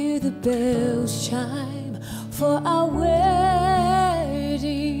hear the bells chime for our wedding.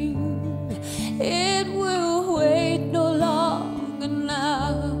 It will wait no longer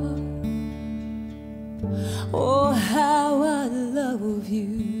now. Oh, how I love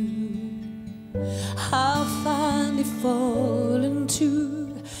you. I'll finally fall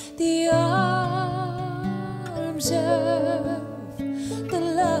into the arms of the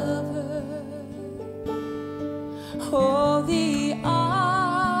lover. Oh, the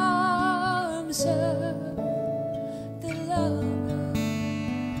arms of the lover.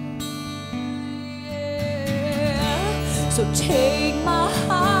 Yeah. So take my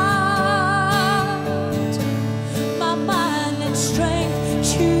heart, my mind and strength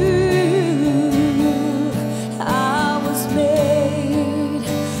too. I was made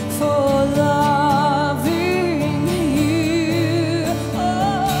for loving you. Oh,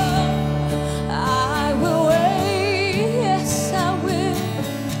 I will wait, yes I will,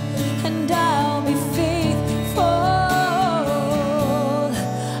 and I'll be faithful.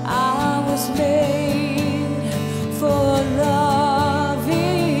 I was made for loving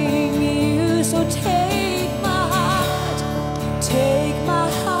you. So take my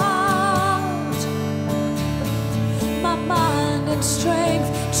heart, my mind and strength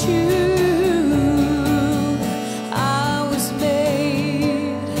too. I was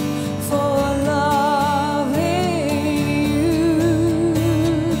made for loving you.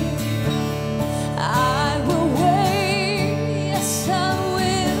 I will wait, yes I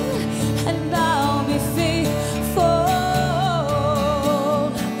will, and I'll be faithful.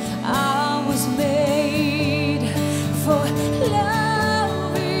 I was made for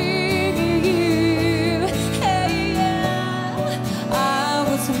loving you. Hey, yeah. I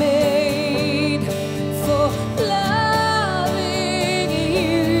was made for loving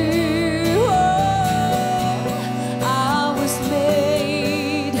you. Oh, I was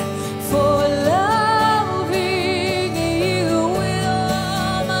made for loving you with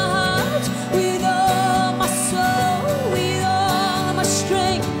all my heart, with all my soul, with all my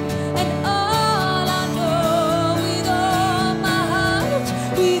strength, and all I know. With all my heart,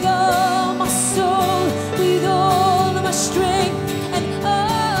 with all my soul, with all my strength, and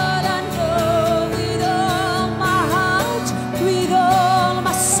all I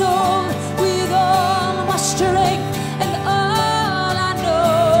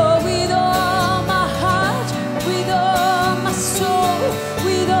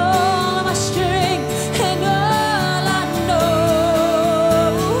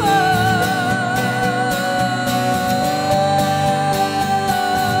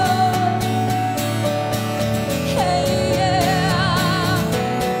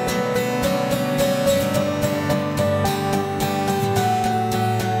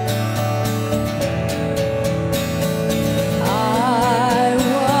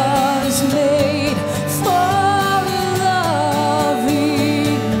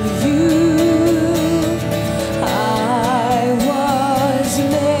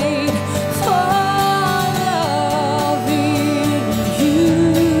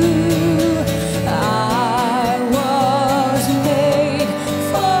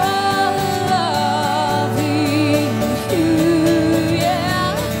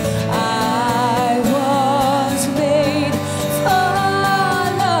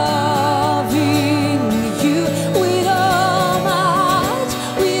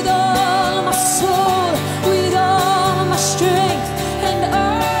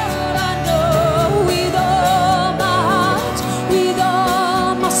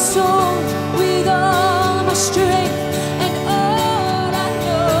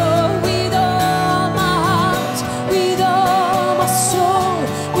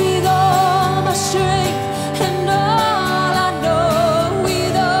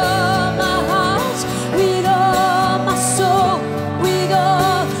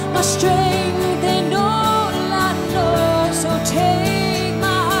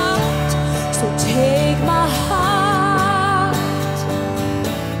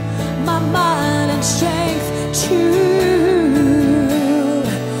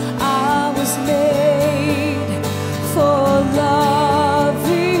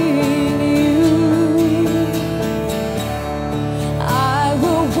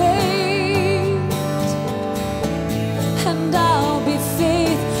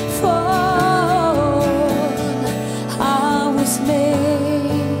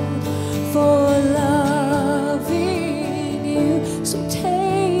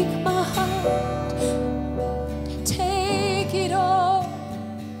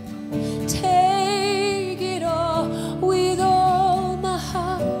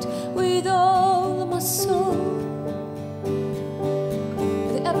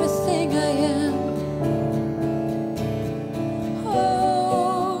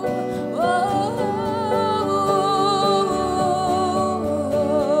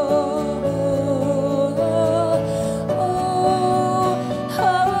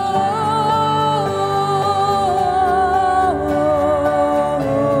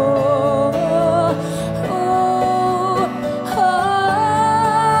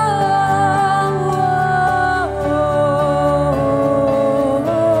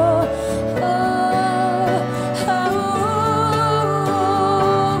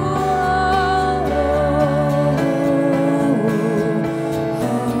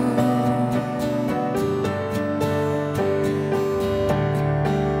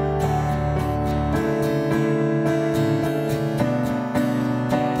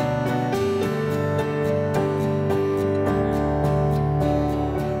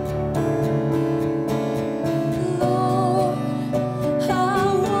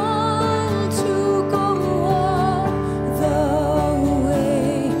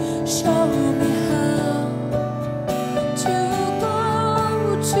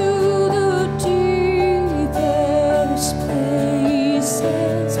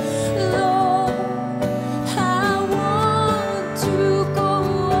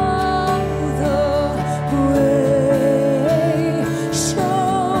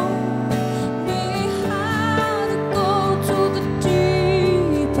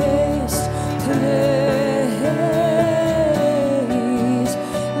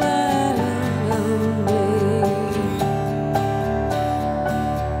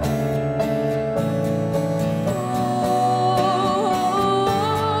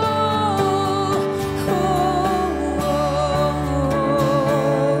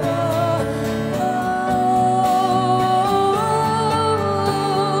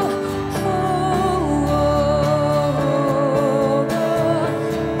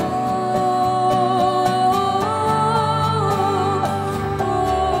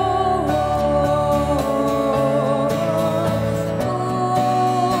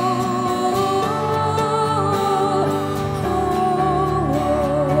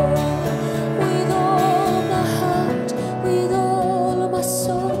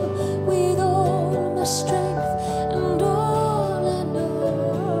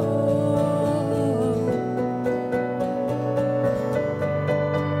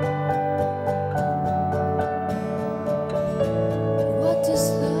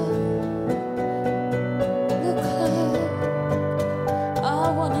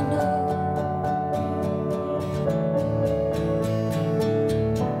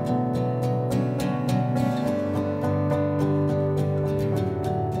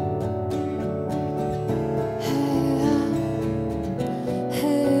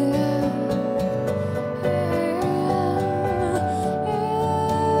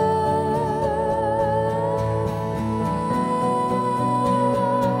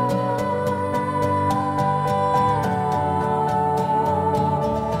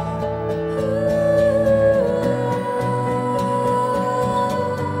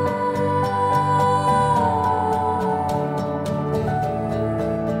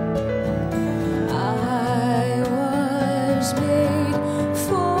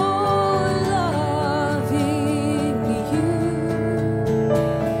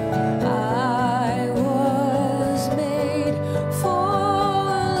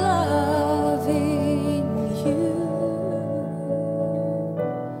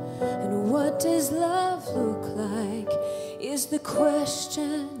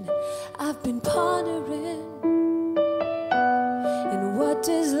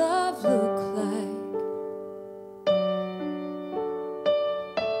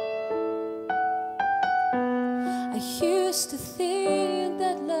used to think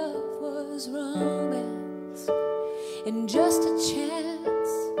that love was romance and just a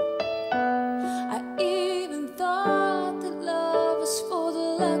chance. I even thought that love was for the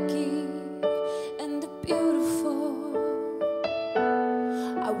lucky and the beautiful.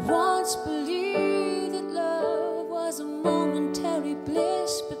 I once believed that love was a momentary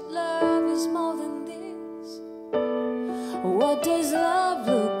bliss, but love is more than this. What does love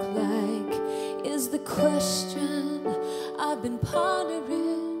look like is the question I've been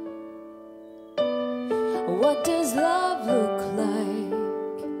pondering. What does love look like?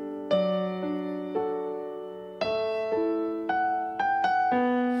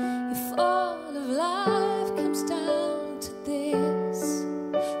 If all of life comes down to this,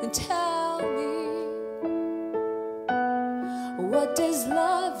 then tell me, what does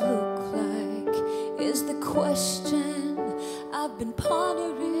love look like is the question I've been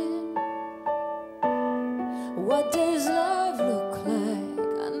pondering. What does love look like?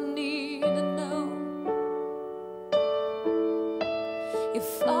 I need to know. If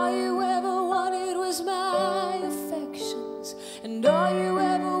all you ever wanted was my affections, and all you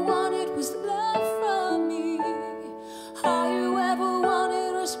ever wanted was love from me, all you ever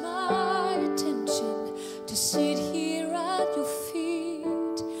wanted was my attention, to sit here at your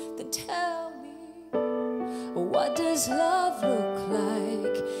feet, then tell me, what does love look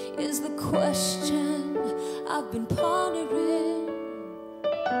like is the question I've been pondering.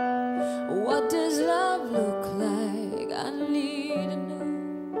 What does love look like? I need to know.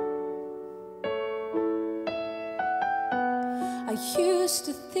 I used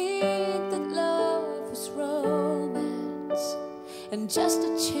to think that love was romance and just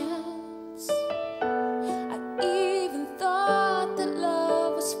a chance. I even thought that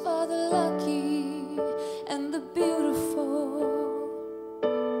love was for the lucky and the beautiful.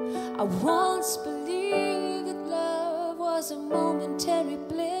 I once believed that love was a momentary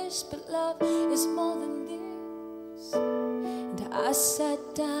bliss, but love is more than this. And I sat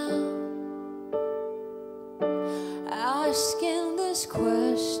down asking this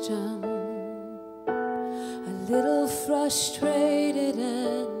question, a little frustrated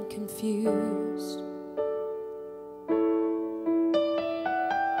and confused.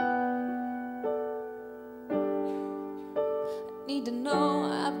 I need to know,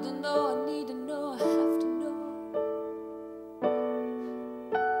 I have to know, I need to know, I have to know.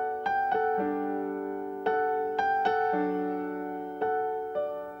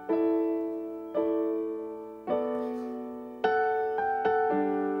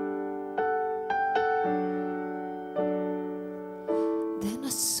 Then I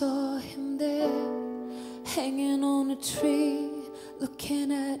saw him there, hanging on a tree,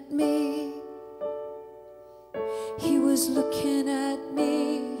 looking at me. He was looking at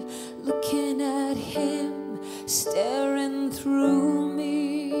me, looking at him, staring through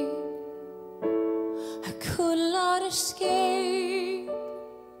me. I could not escape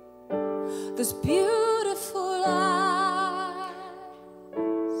those beautiful eyes,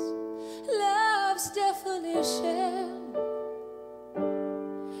 love's definition,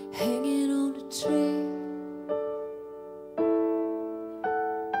 hanging on a tree.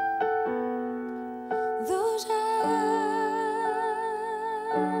 Those eyes,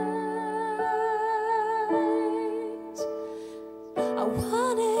 I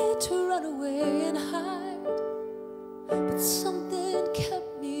wanted to run away and hide, but something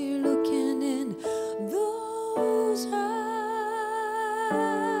kept me looking in those eyes.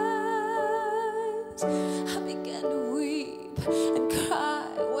 I began to weep and cry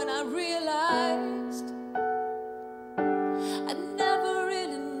when I realized I'd never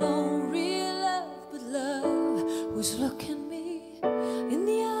really known real love, but love was looking me in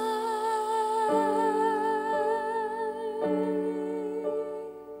the eye.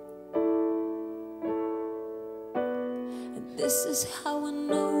 And this is how I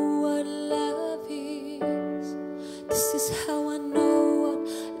know what love is. This is how I know what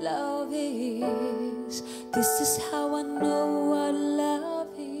love is. This is how I know what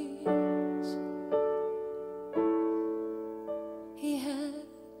love is. He had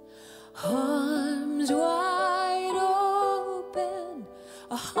arms wide open,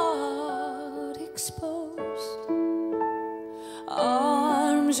 a heart exposed.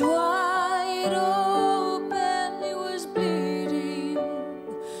 Arms wide open, he was bleeding,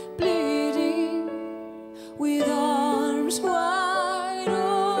 bleeding. With arms wide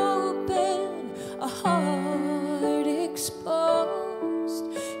open, a heart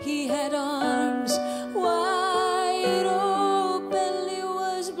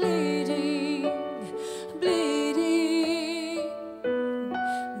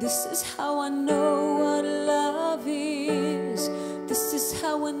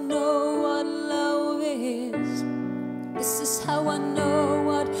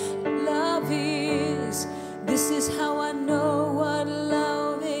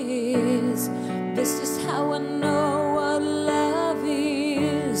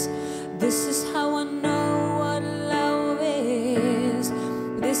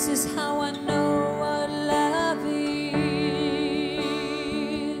This is how I know what love is.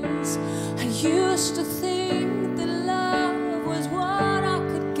 I used to think that love was what I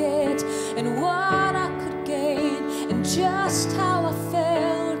could get and what I could gain and just how I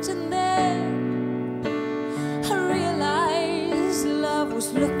felt, and then I realized love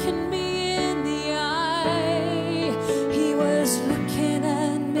was looking me in the eye. He was looking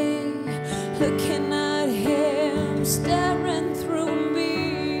at me, looking at him, staring through me.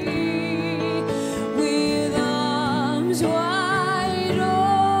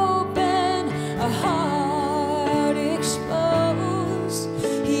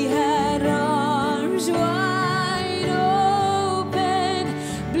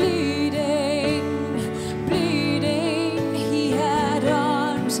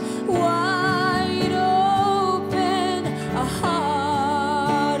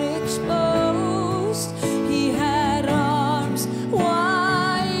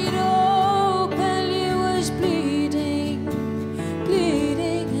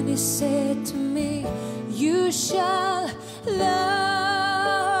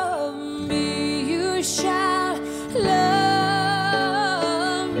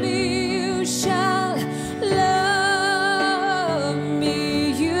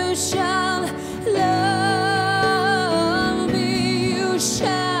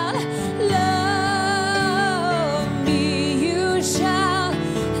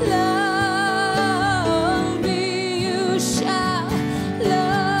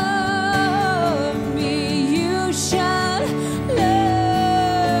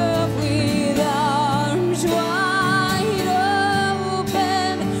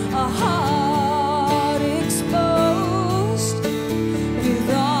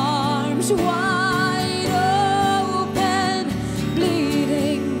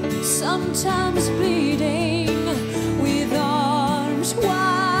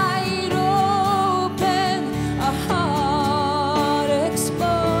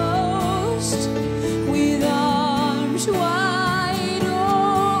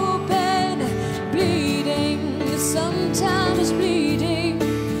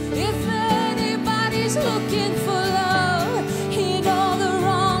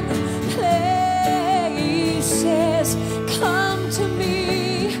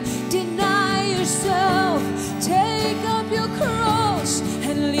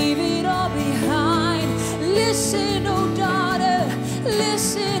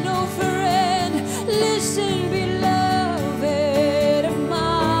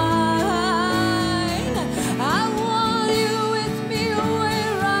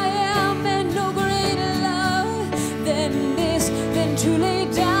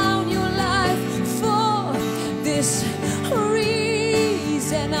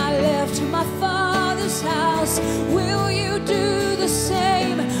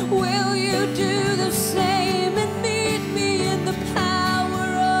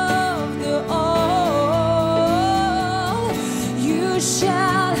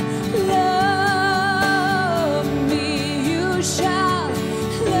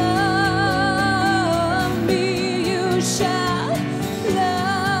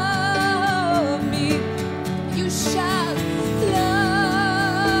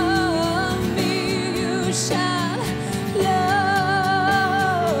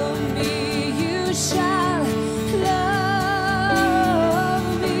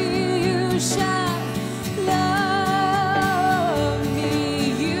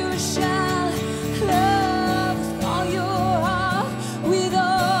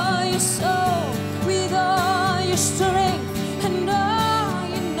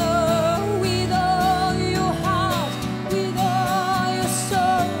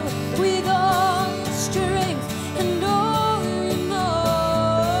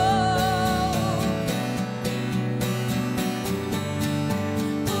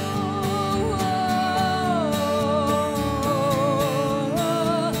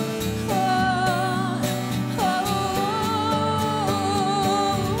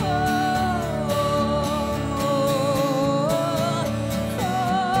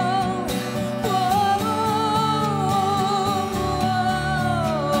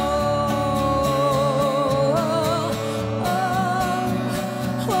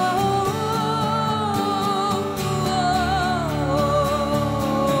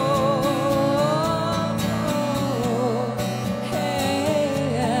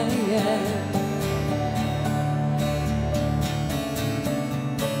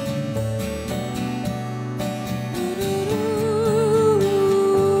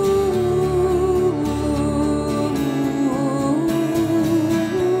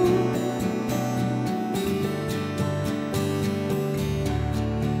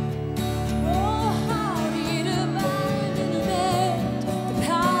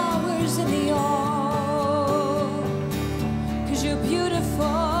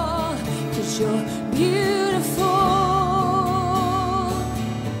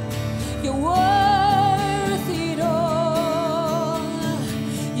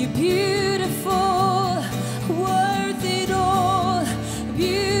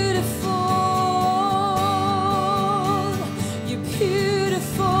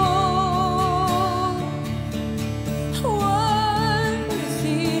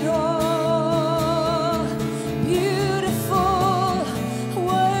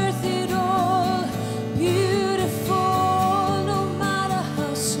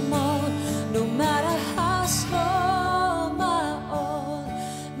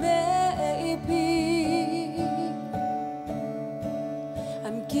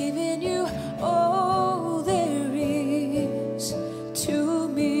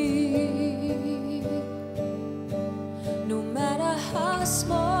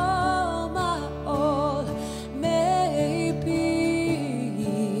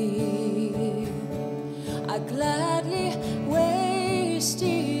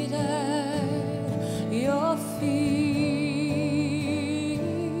 feet.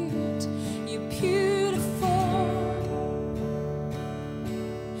 You're beautiful.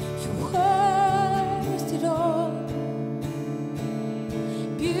 You're worth it all.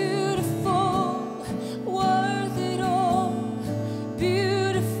 Beautiful, worth it all.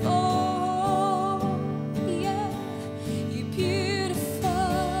 Beautiful, yeah. You're beautiful.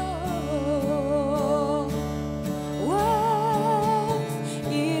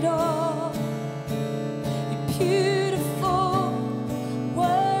 Worth it all. You're beautiful,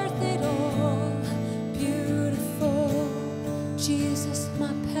 worth it all. Beautiful, Jesus,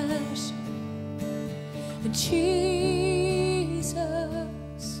 my passion. And Jesus,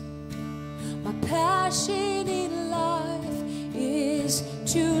 my passion in life is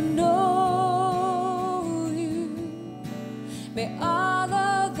to know you. May all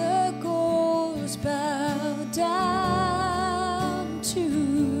other goals bow down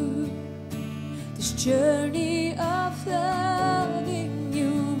to this journey of loving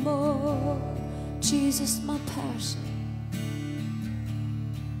you more. Jesus, my passion.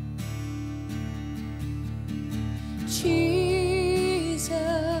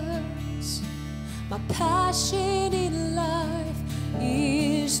 Jesus, my passion in life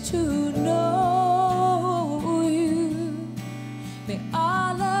is to know you. May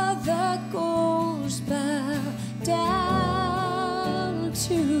all other goals bow down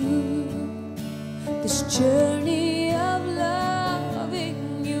to this journey of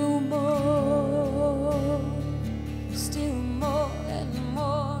loving you more. Still more and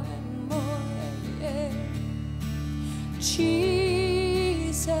more and more, yeah.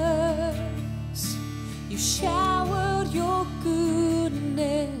 Jesus, you showered your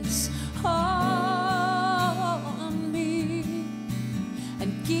goodness on me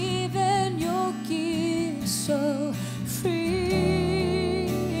and given your gifts so freely.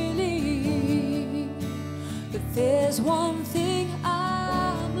 But there's one thing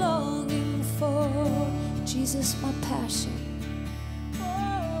I'm longing for, Jesus, my passion.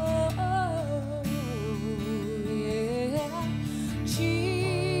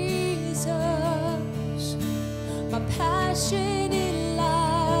 Jesus, my passion in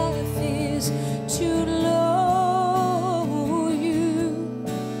life is to know you.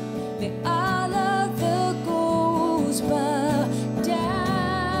 May all other goals bow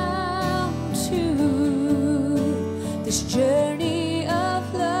down to this journey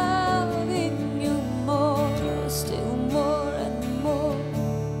of loving you more. Still more and more,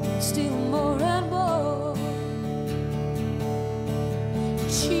 still more and more.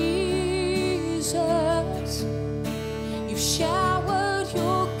 Jesus, you showered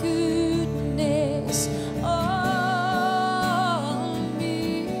your goodness on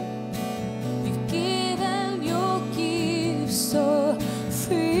me. You've given your gifts so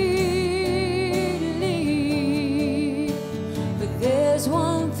freely. But there's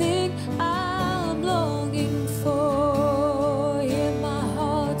one thing I'm longing for. Hear my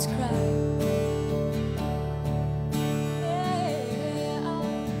heart's cry.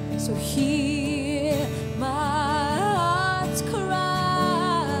 So hear my heart's cry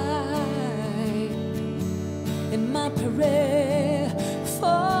and my prayer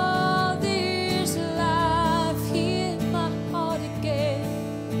for this life. Hear my heart again.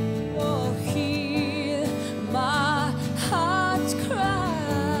 Oh, hear my heart's cry,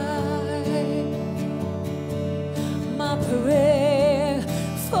 my prayer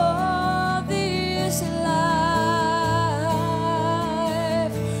for this life.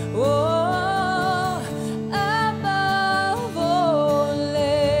 Oh, above all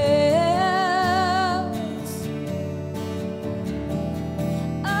else,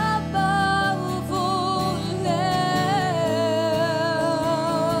 above all else,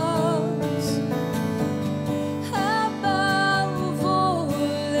 above all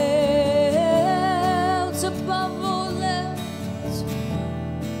else, above all else,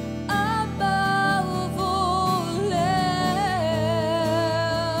 above all else,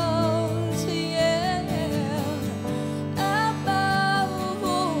 yeah, above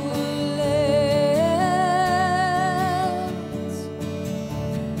all else,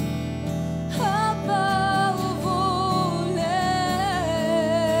 above all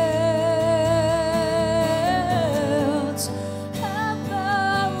else,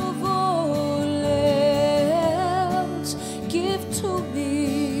 above all else. Give to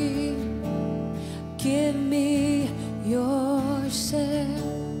me, give me yourself,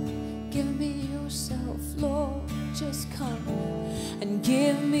 give me yourself, Lord. Just come and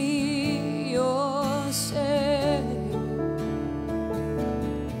give me yourself.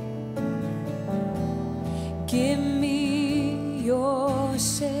 Give me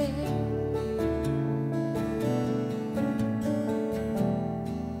yourself.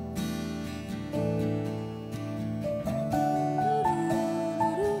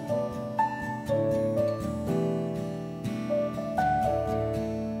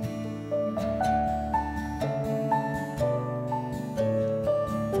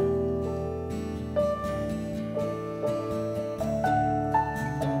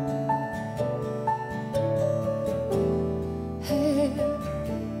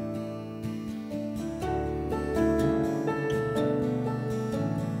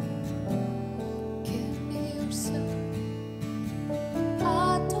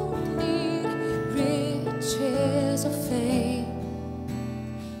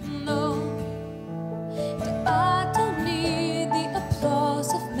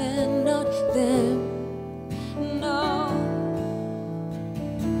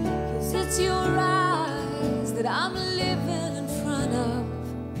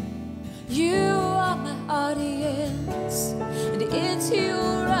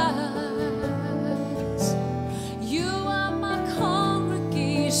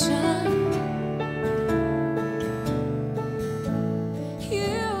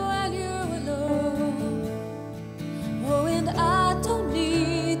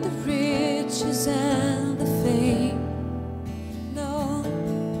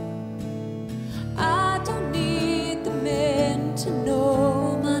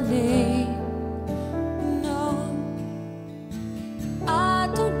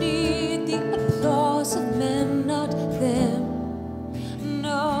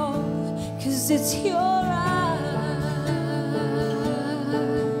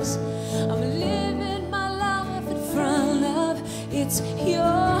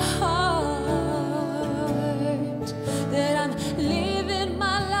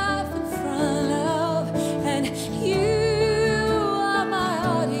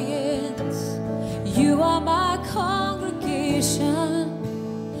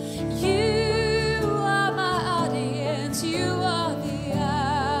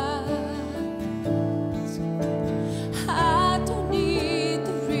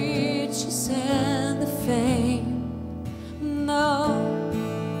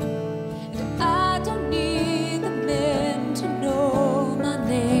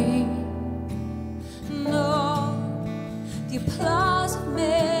 applause of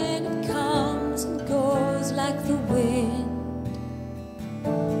men, it comes and goes like the wind.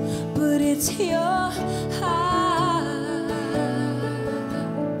 But it's your eyes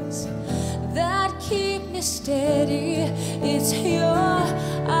that keep me steady. It's your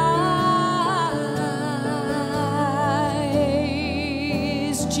eyes,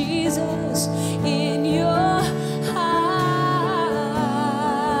 Jesus, in your eyes.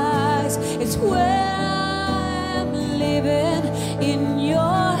 It's where I'm living, in your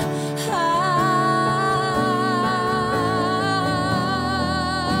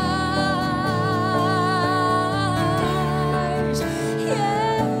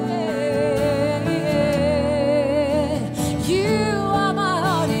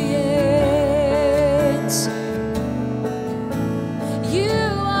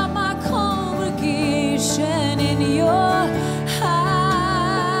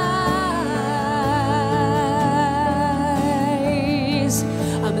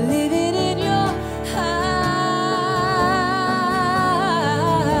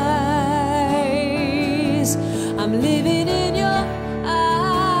I'm living in your eyes,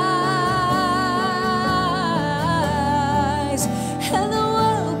 and the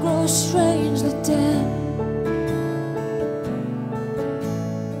world grows strangely dim.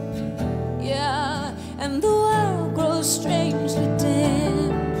 Yeah, and the world grows strangely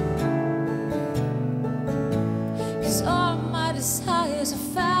dim, 'cause all my desires are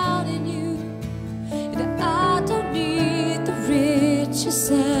found in you, and I don't need the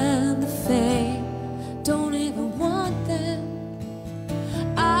riches and the fame. Don't even want them.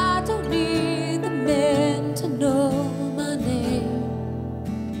 I don't need the men to know my name.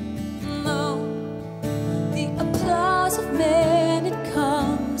 No, the applause of men, it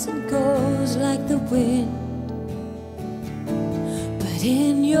comes and goes like the wind. But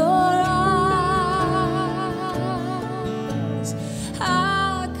in your eyes,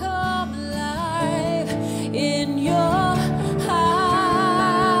 I come alive. In your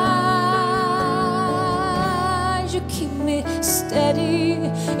keep me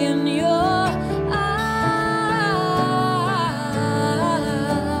steady. In your eyes,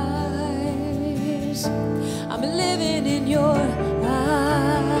 I'm living in your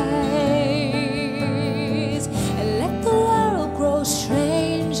eyes, and let the world grow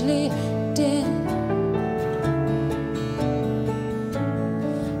strangely dim.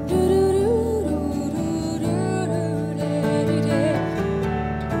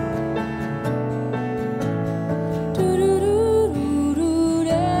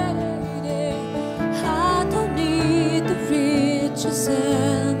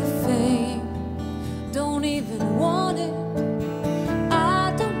 And the fame, don't even want it.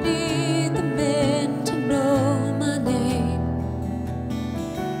 I don't need the men to know my name.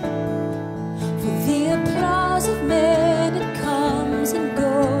 For the applause of men, it comes and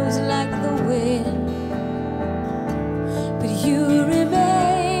goes like the wind. But you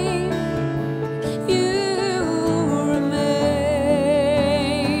remain, you remain.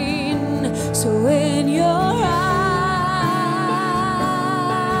 So in your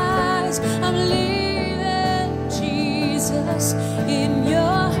I'm leaving, Jesus, in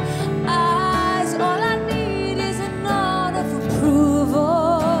your eyes. All I need is an nod of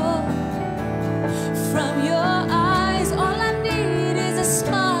approval from your eyes. All I need is a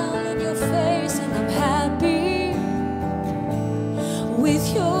smile in your face, and I'm happy with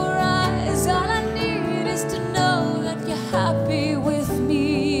your eyes. All I need is to know that you're happy with me,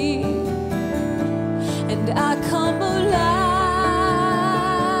 and I come alive.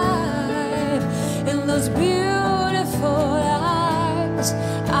 Those beautiful eyes,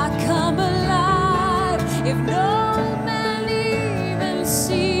 I come alive. If no man even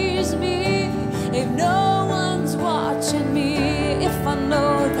sees me, if no one's watching me, if I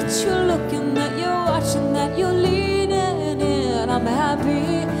know that you're looking, that you're watching, that you're leaning in, I'm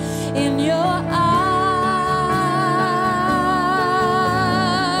happy in your eyes.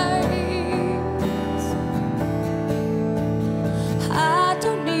 I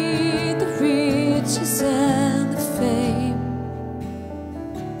don't need the riches and the fame.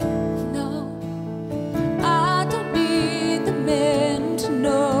 No, I don't need the men to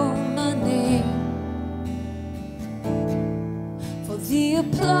know my name. For the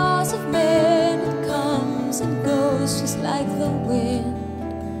applause of men, it comes and goes just like the wind.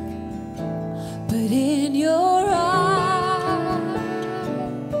 But in your eyes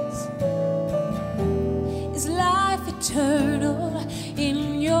is life eternal. In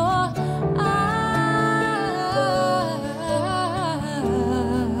your eyes,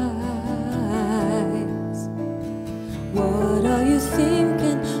 what are you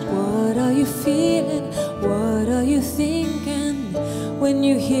thinking? What are you feeling? What are you thinking? when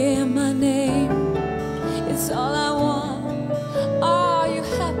you hear my name. It's all I want. Are you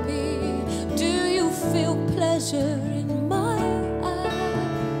happy? Do you feel pleasure in my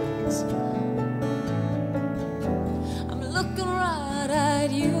eyes? I'm looking right at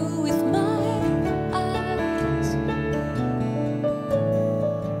you with my eyes.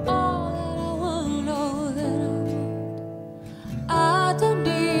 All that I want, all that I want. I don't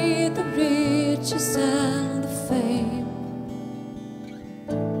need the riches and the fame.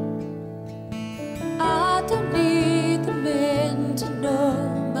 I don't need the men to know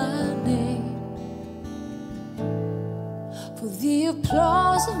my name. For the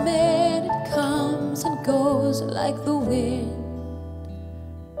applause of men, it comes and goes like the wind.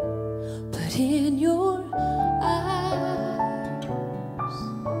 But in your eyes,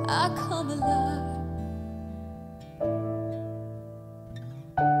 I come alive.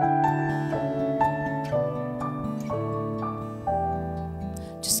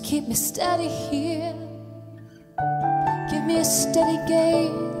 Just keep me steady here. Give me a steady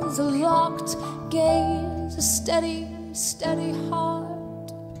gaze, a locked gaze, a steady, steady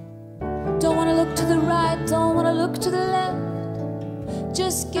heart. Don't wanna look to the right, don't wanna look to the left.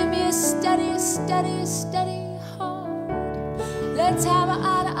 Just give me a steady, steady, steady heart. Let's have an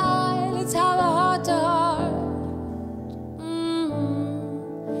eye to eye, let's have a heart to heart.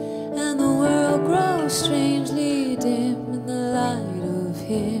 And the world grows strangely dim in the light of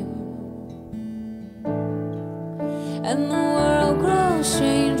Him. And the world grows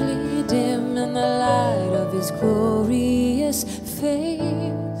strangely dim in the light of His glorious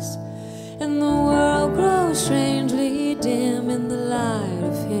face. And the world grows strangely dim in the light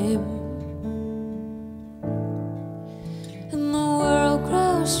of Him. And the world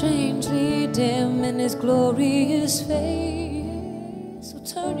grows strangely dim in His glorious face. So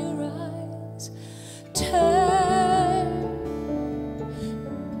turn your eyes, turn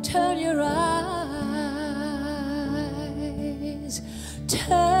your eyes.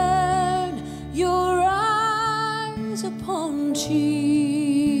 Turn your eyes upon Jesus.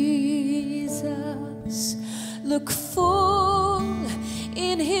 Look full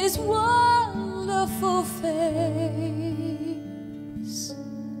in His wonderful face.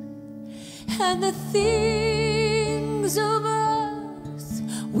 And the things of earth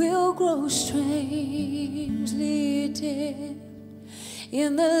will grow strangely dim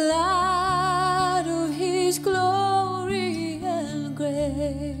in the light of His glory and grace.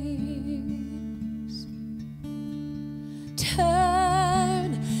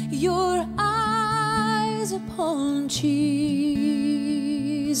 Turn your eyes upon Jesus.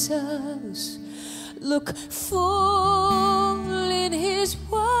 Look full in His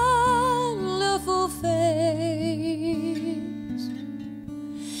wonderful face.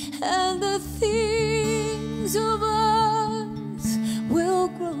 And the things of earth will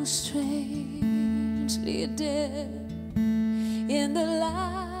grow strangely dim in the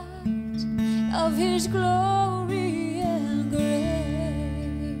light of His glory and grace.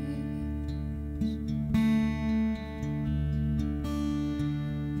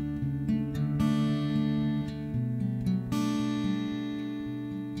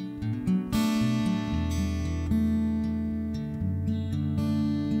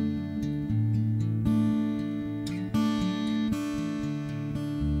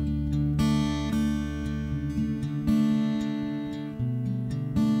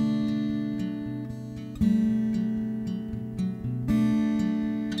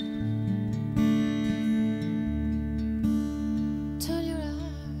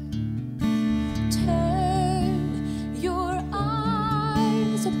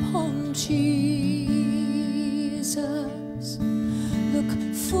 Jesus, look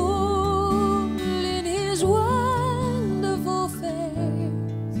full in His wonderful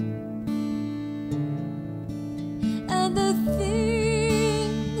face, and the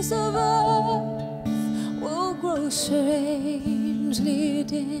things of earth will grow strangely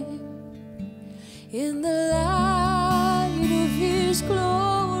dim in the light of His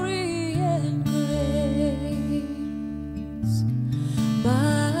glory and grace.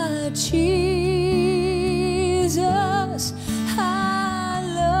 My Jesus, I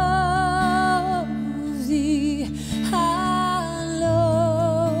love Thee, I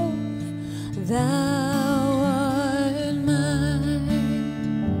love Thou art mine.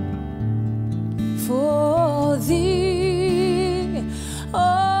 For Thee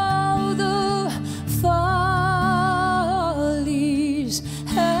all the follies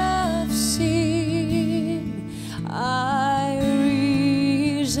have seen, I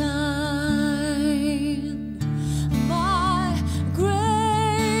resign.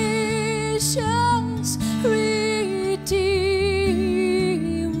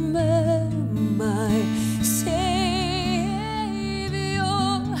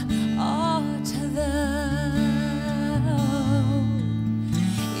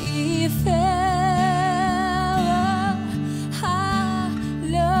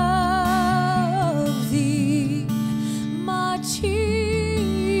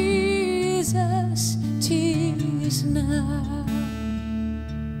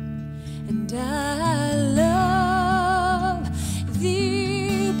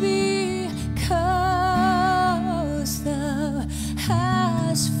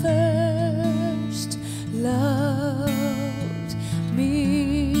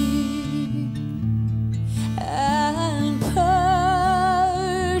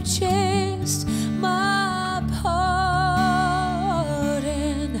 purchased my pardon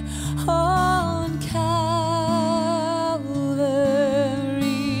on Calvary's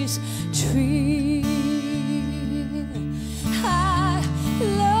tree. I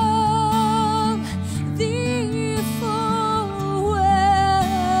love thee for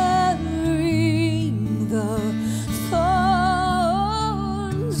wearing the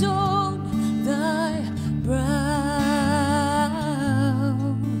thorns on thy brow.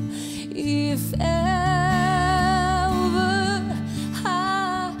 If ever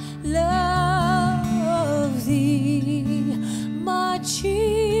I love thee, my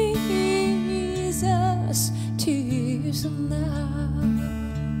Jesus, 'tis now.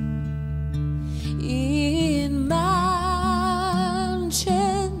 In mansions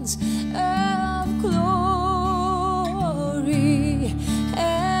of glory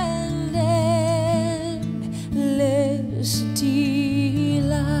and endless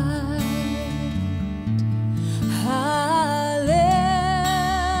delight, I'll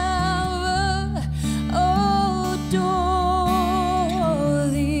ever adore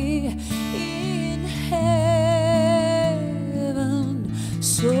thee in heaven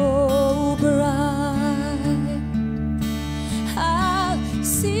so bright. I'll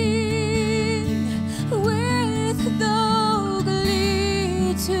sing with the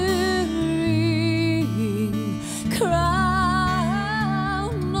glittering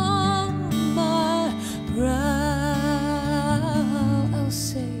crown on my brow. I'll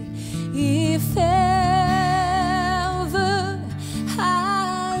say, if ever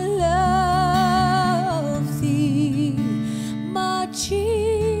I love thee, my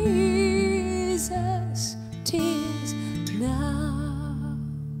Jesus, 'tis now.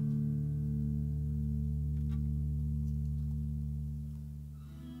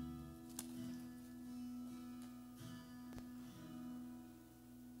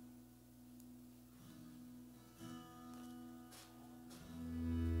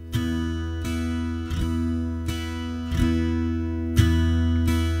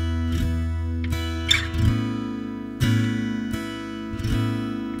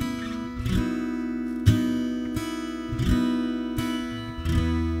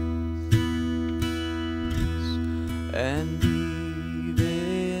 And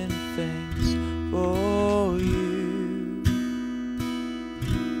even thanks for you.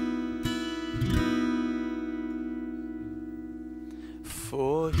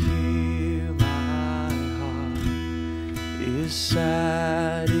 For here my heart is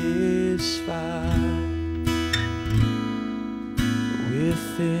satisfied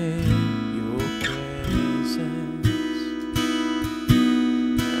within your presence.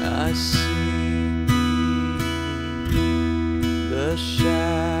 I sing the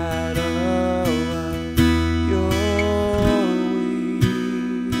shadow of your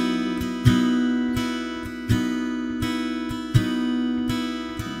wings.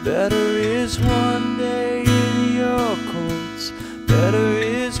 Better is one day in your courts, better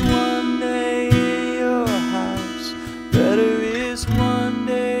is one day in your house, better is one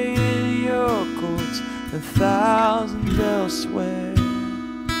day in your courts than thousands elsewhere.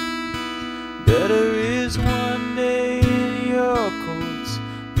 Better is one day in your courts,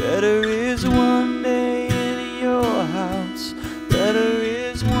 better is one day in your house, better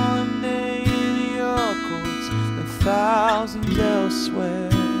is one day in your courts than thousands elsewhere,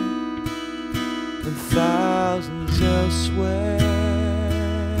 than thousands elsewhere.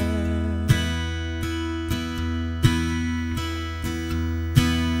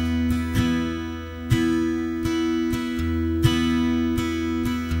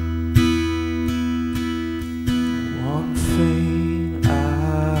 One thing I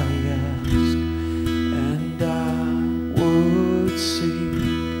ask, and I would seek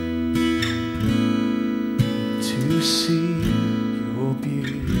to see your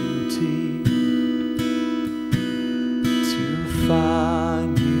beauty, to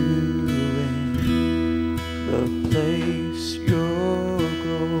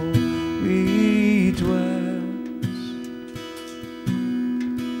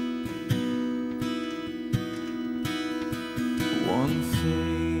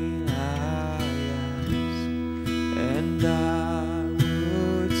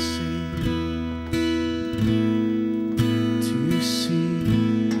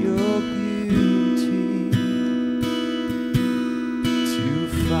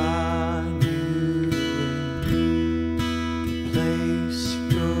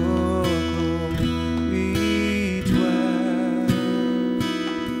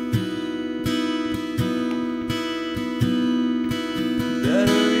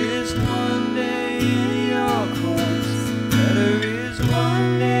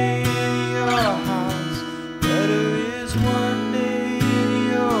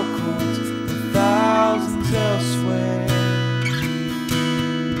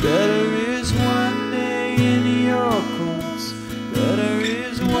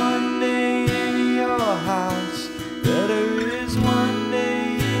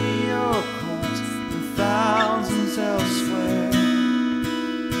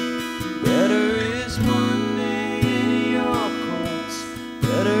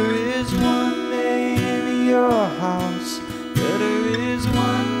Better is one day in your house. Better is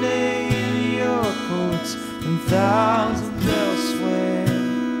one day in your courts than thousands elsewhere.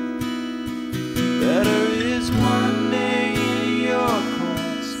 Better is one day in your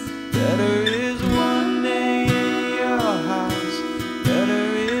courts. Better is one day in your house. Better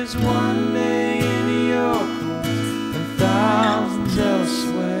is one day in your courts than thousands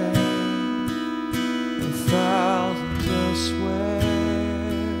elsewhere. Than thousands elsewhere.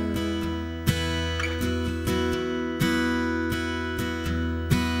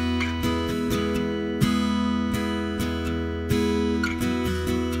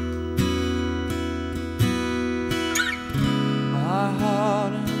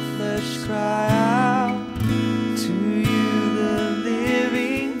 Cry out to you, the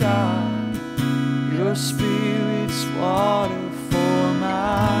living God. Your Spirit's water for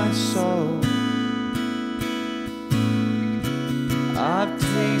my soul. I've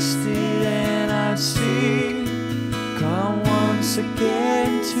tasted and I've seen. Come once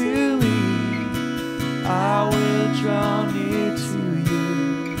again to me. I will draw near to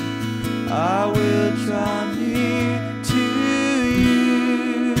you. I will draw near to you.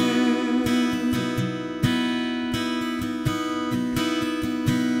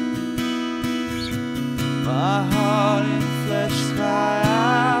 My heart and flesh cry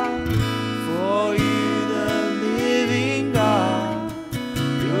out for you, the living God.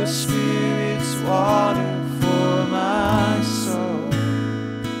 Your Spirit's water for my soul.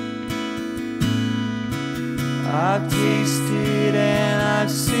 I've tasted and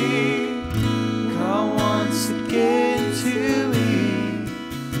I've seen. Come once again to me.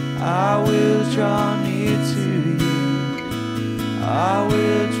 I will draw near to you. I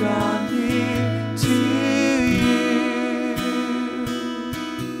will draw near to you.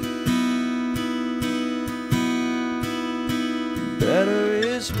 Better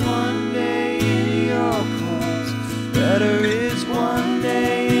is one day in your courts. Better is one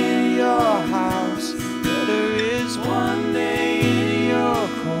day in your house. Better is one day in your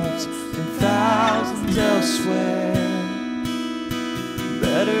courts than thousands elsewhere.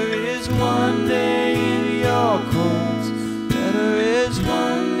 Better is one day in your courts.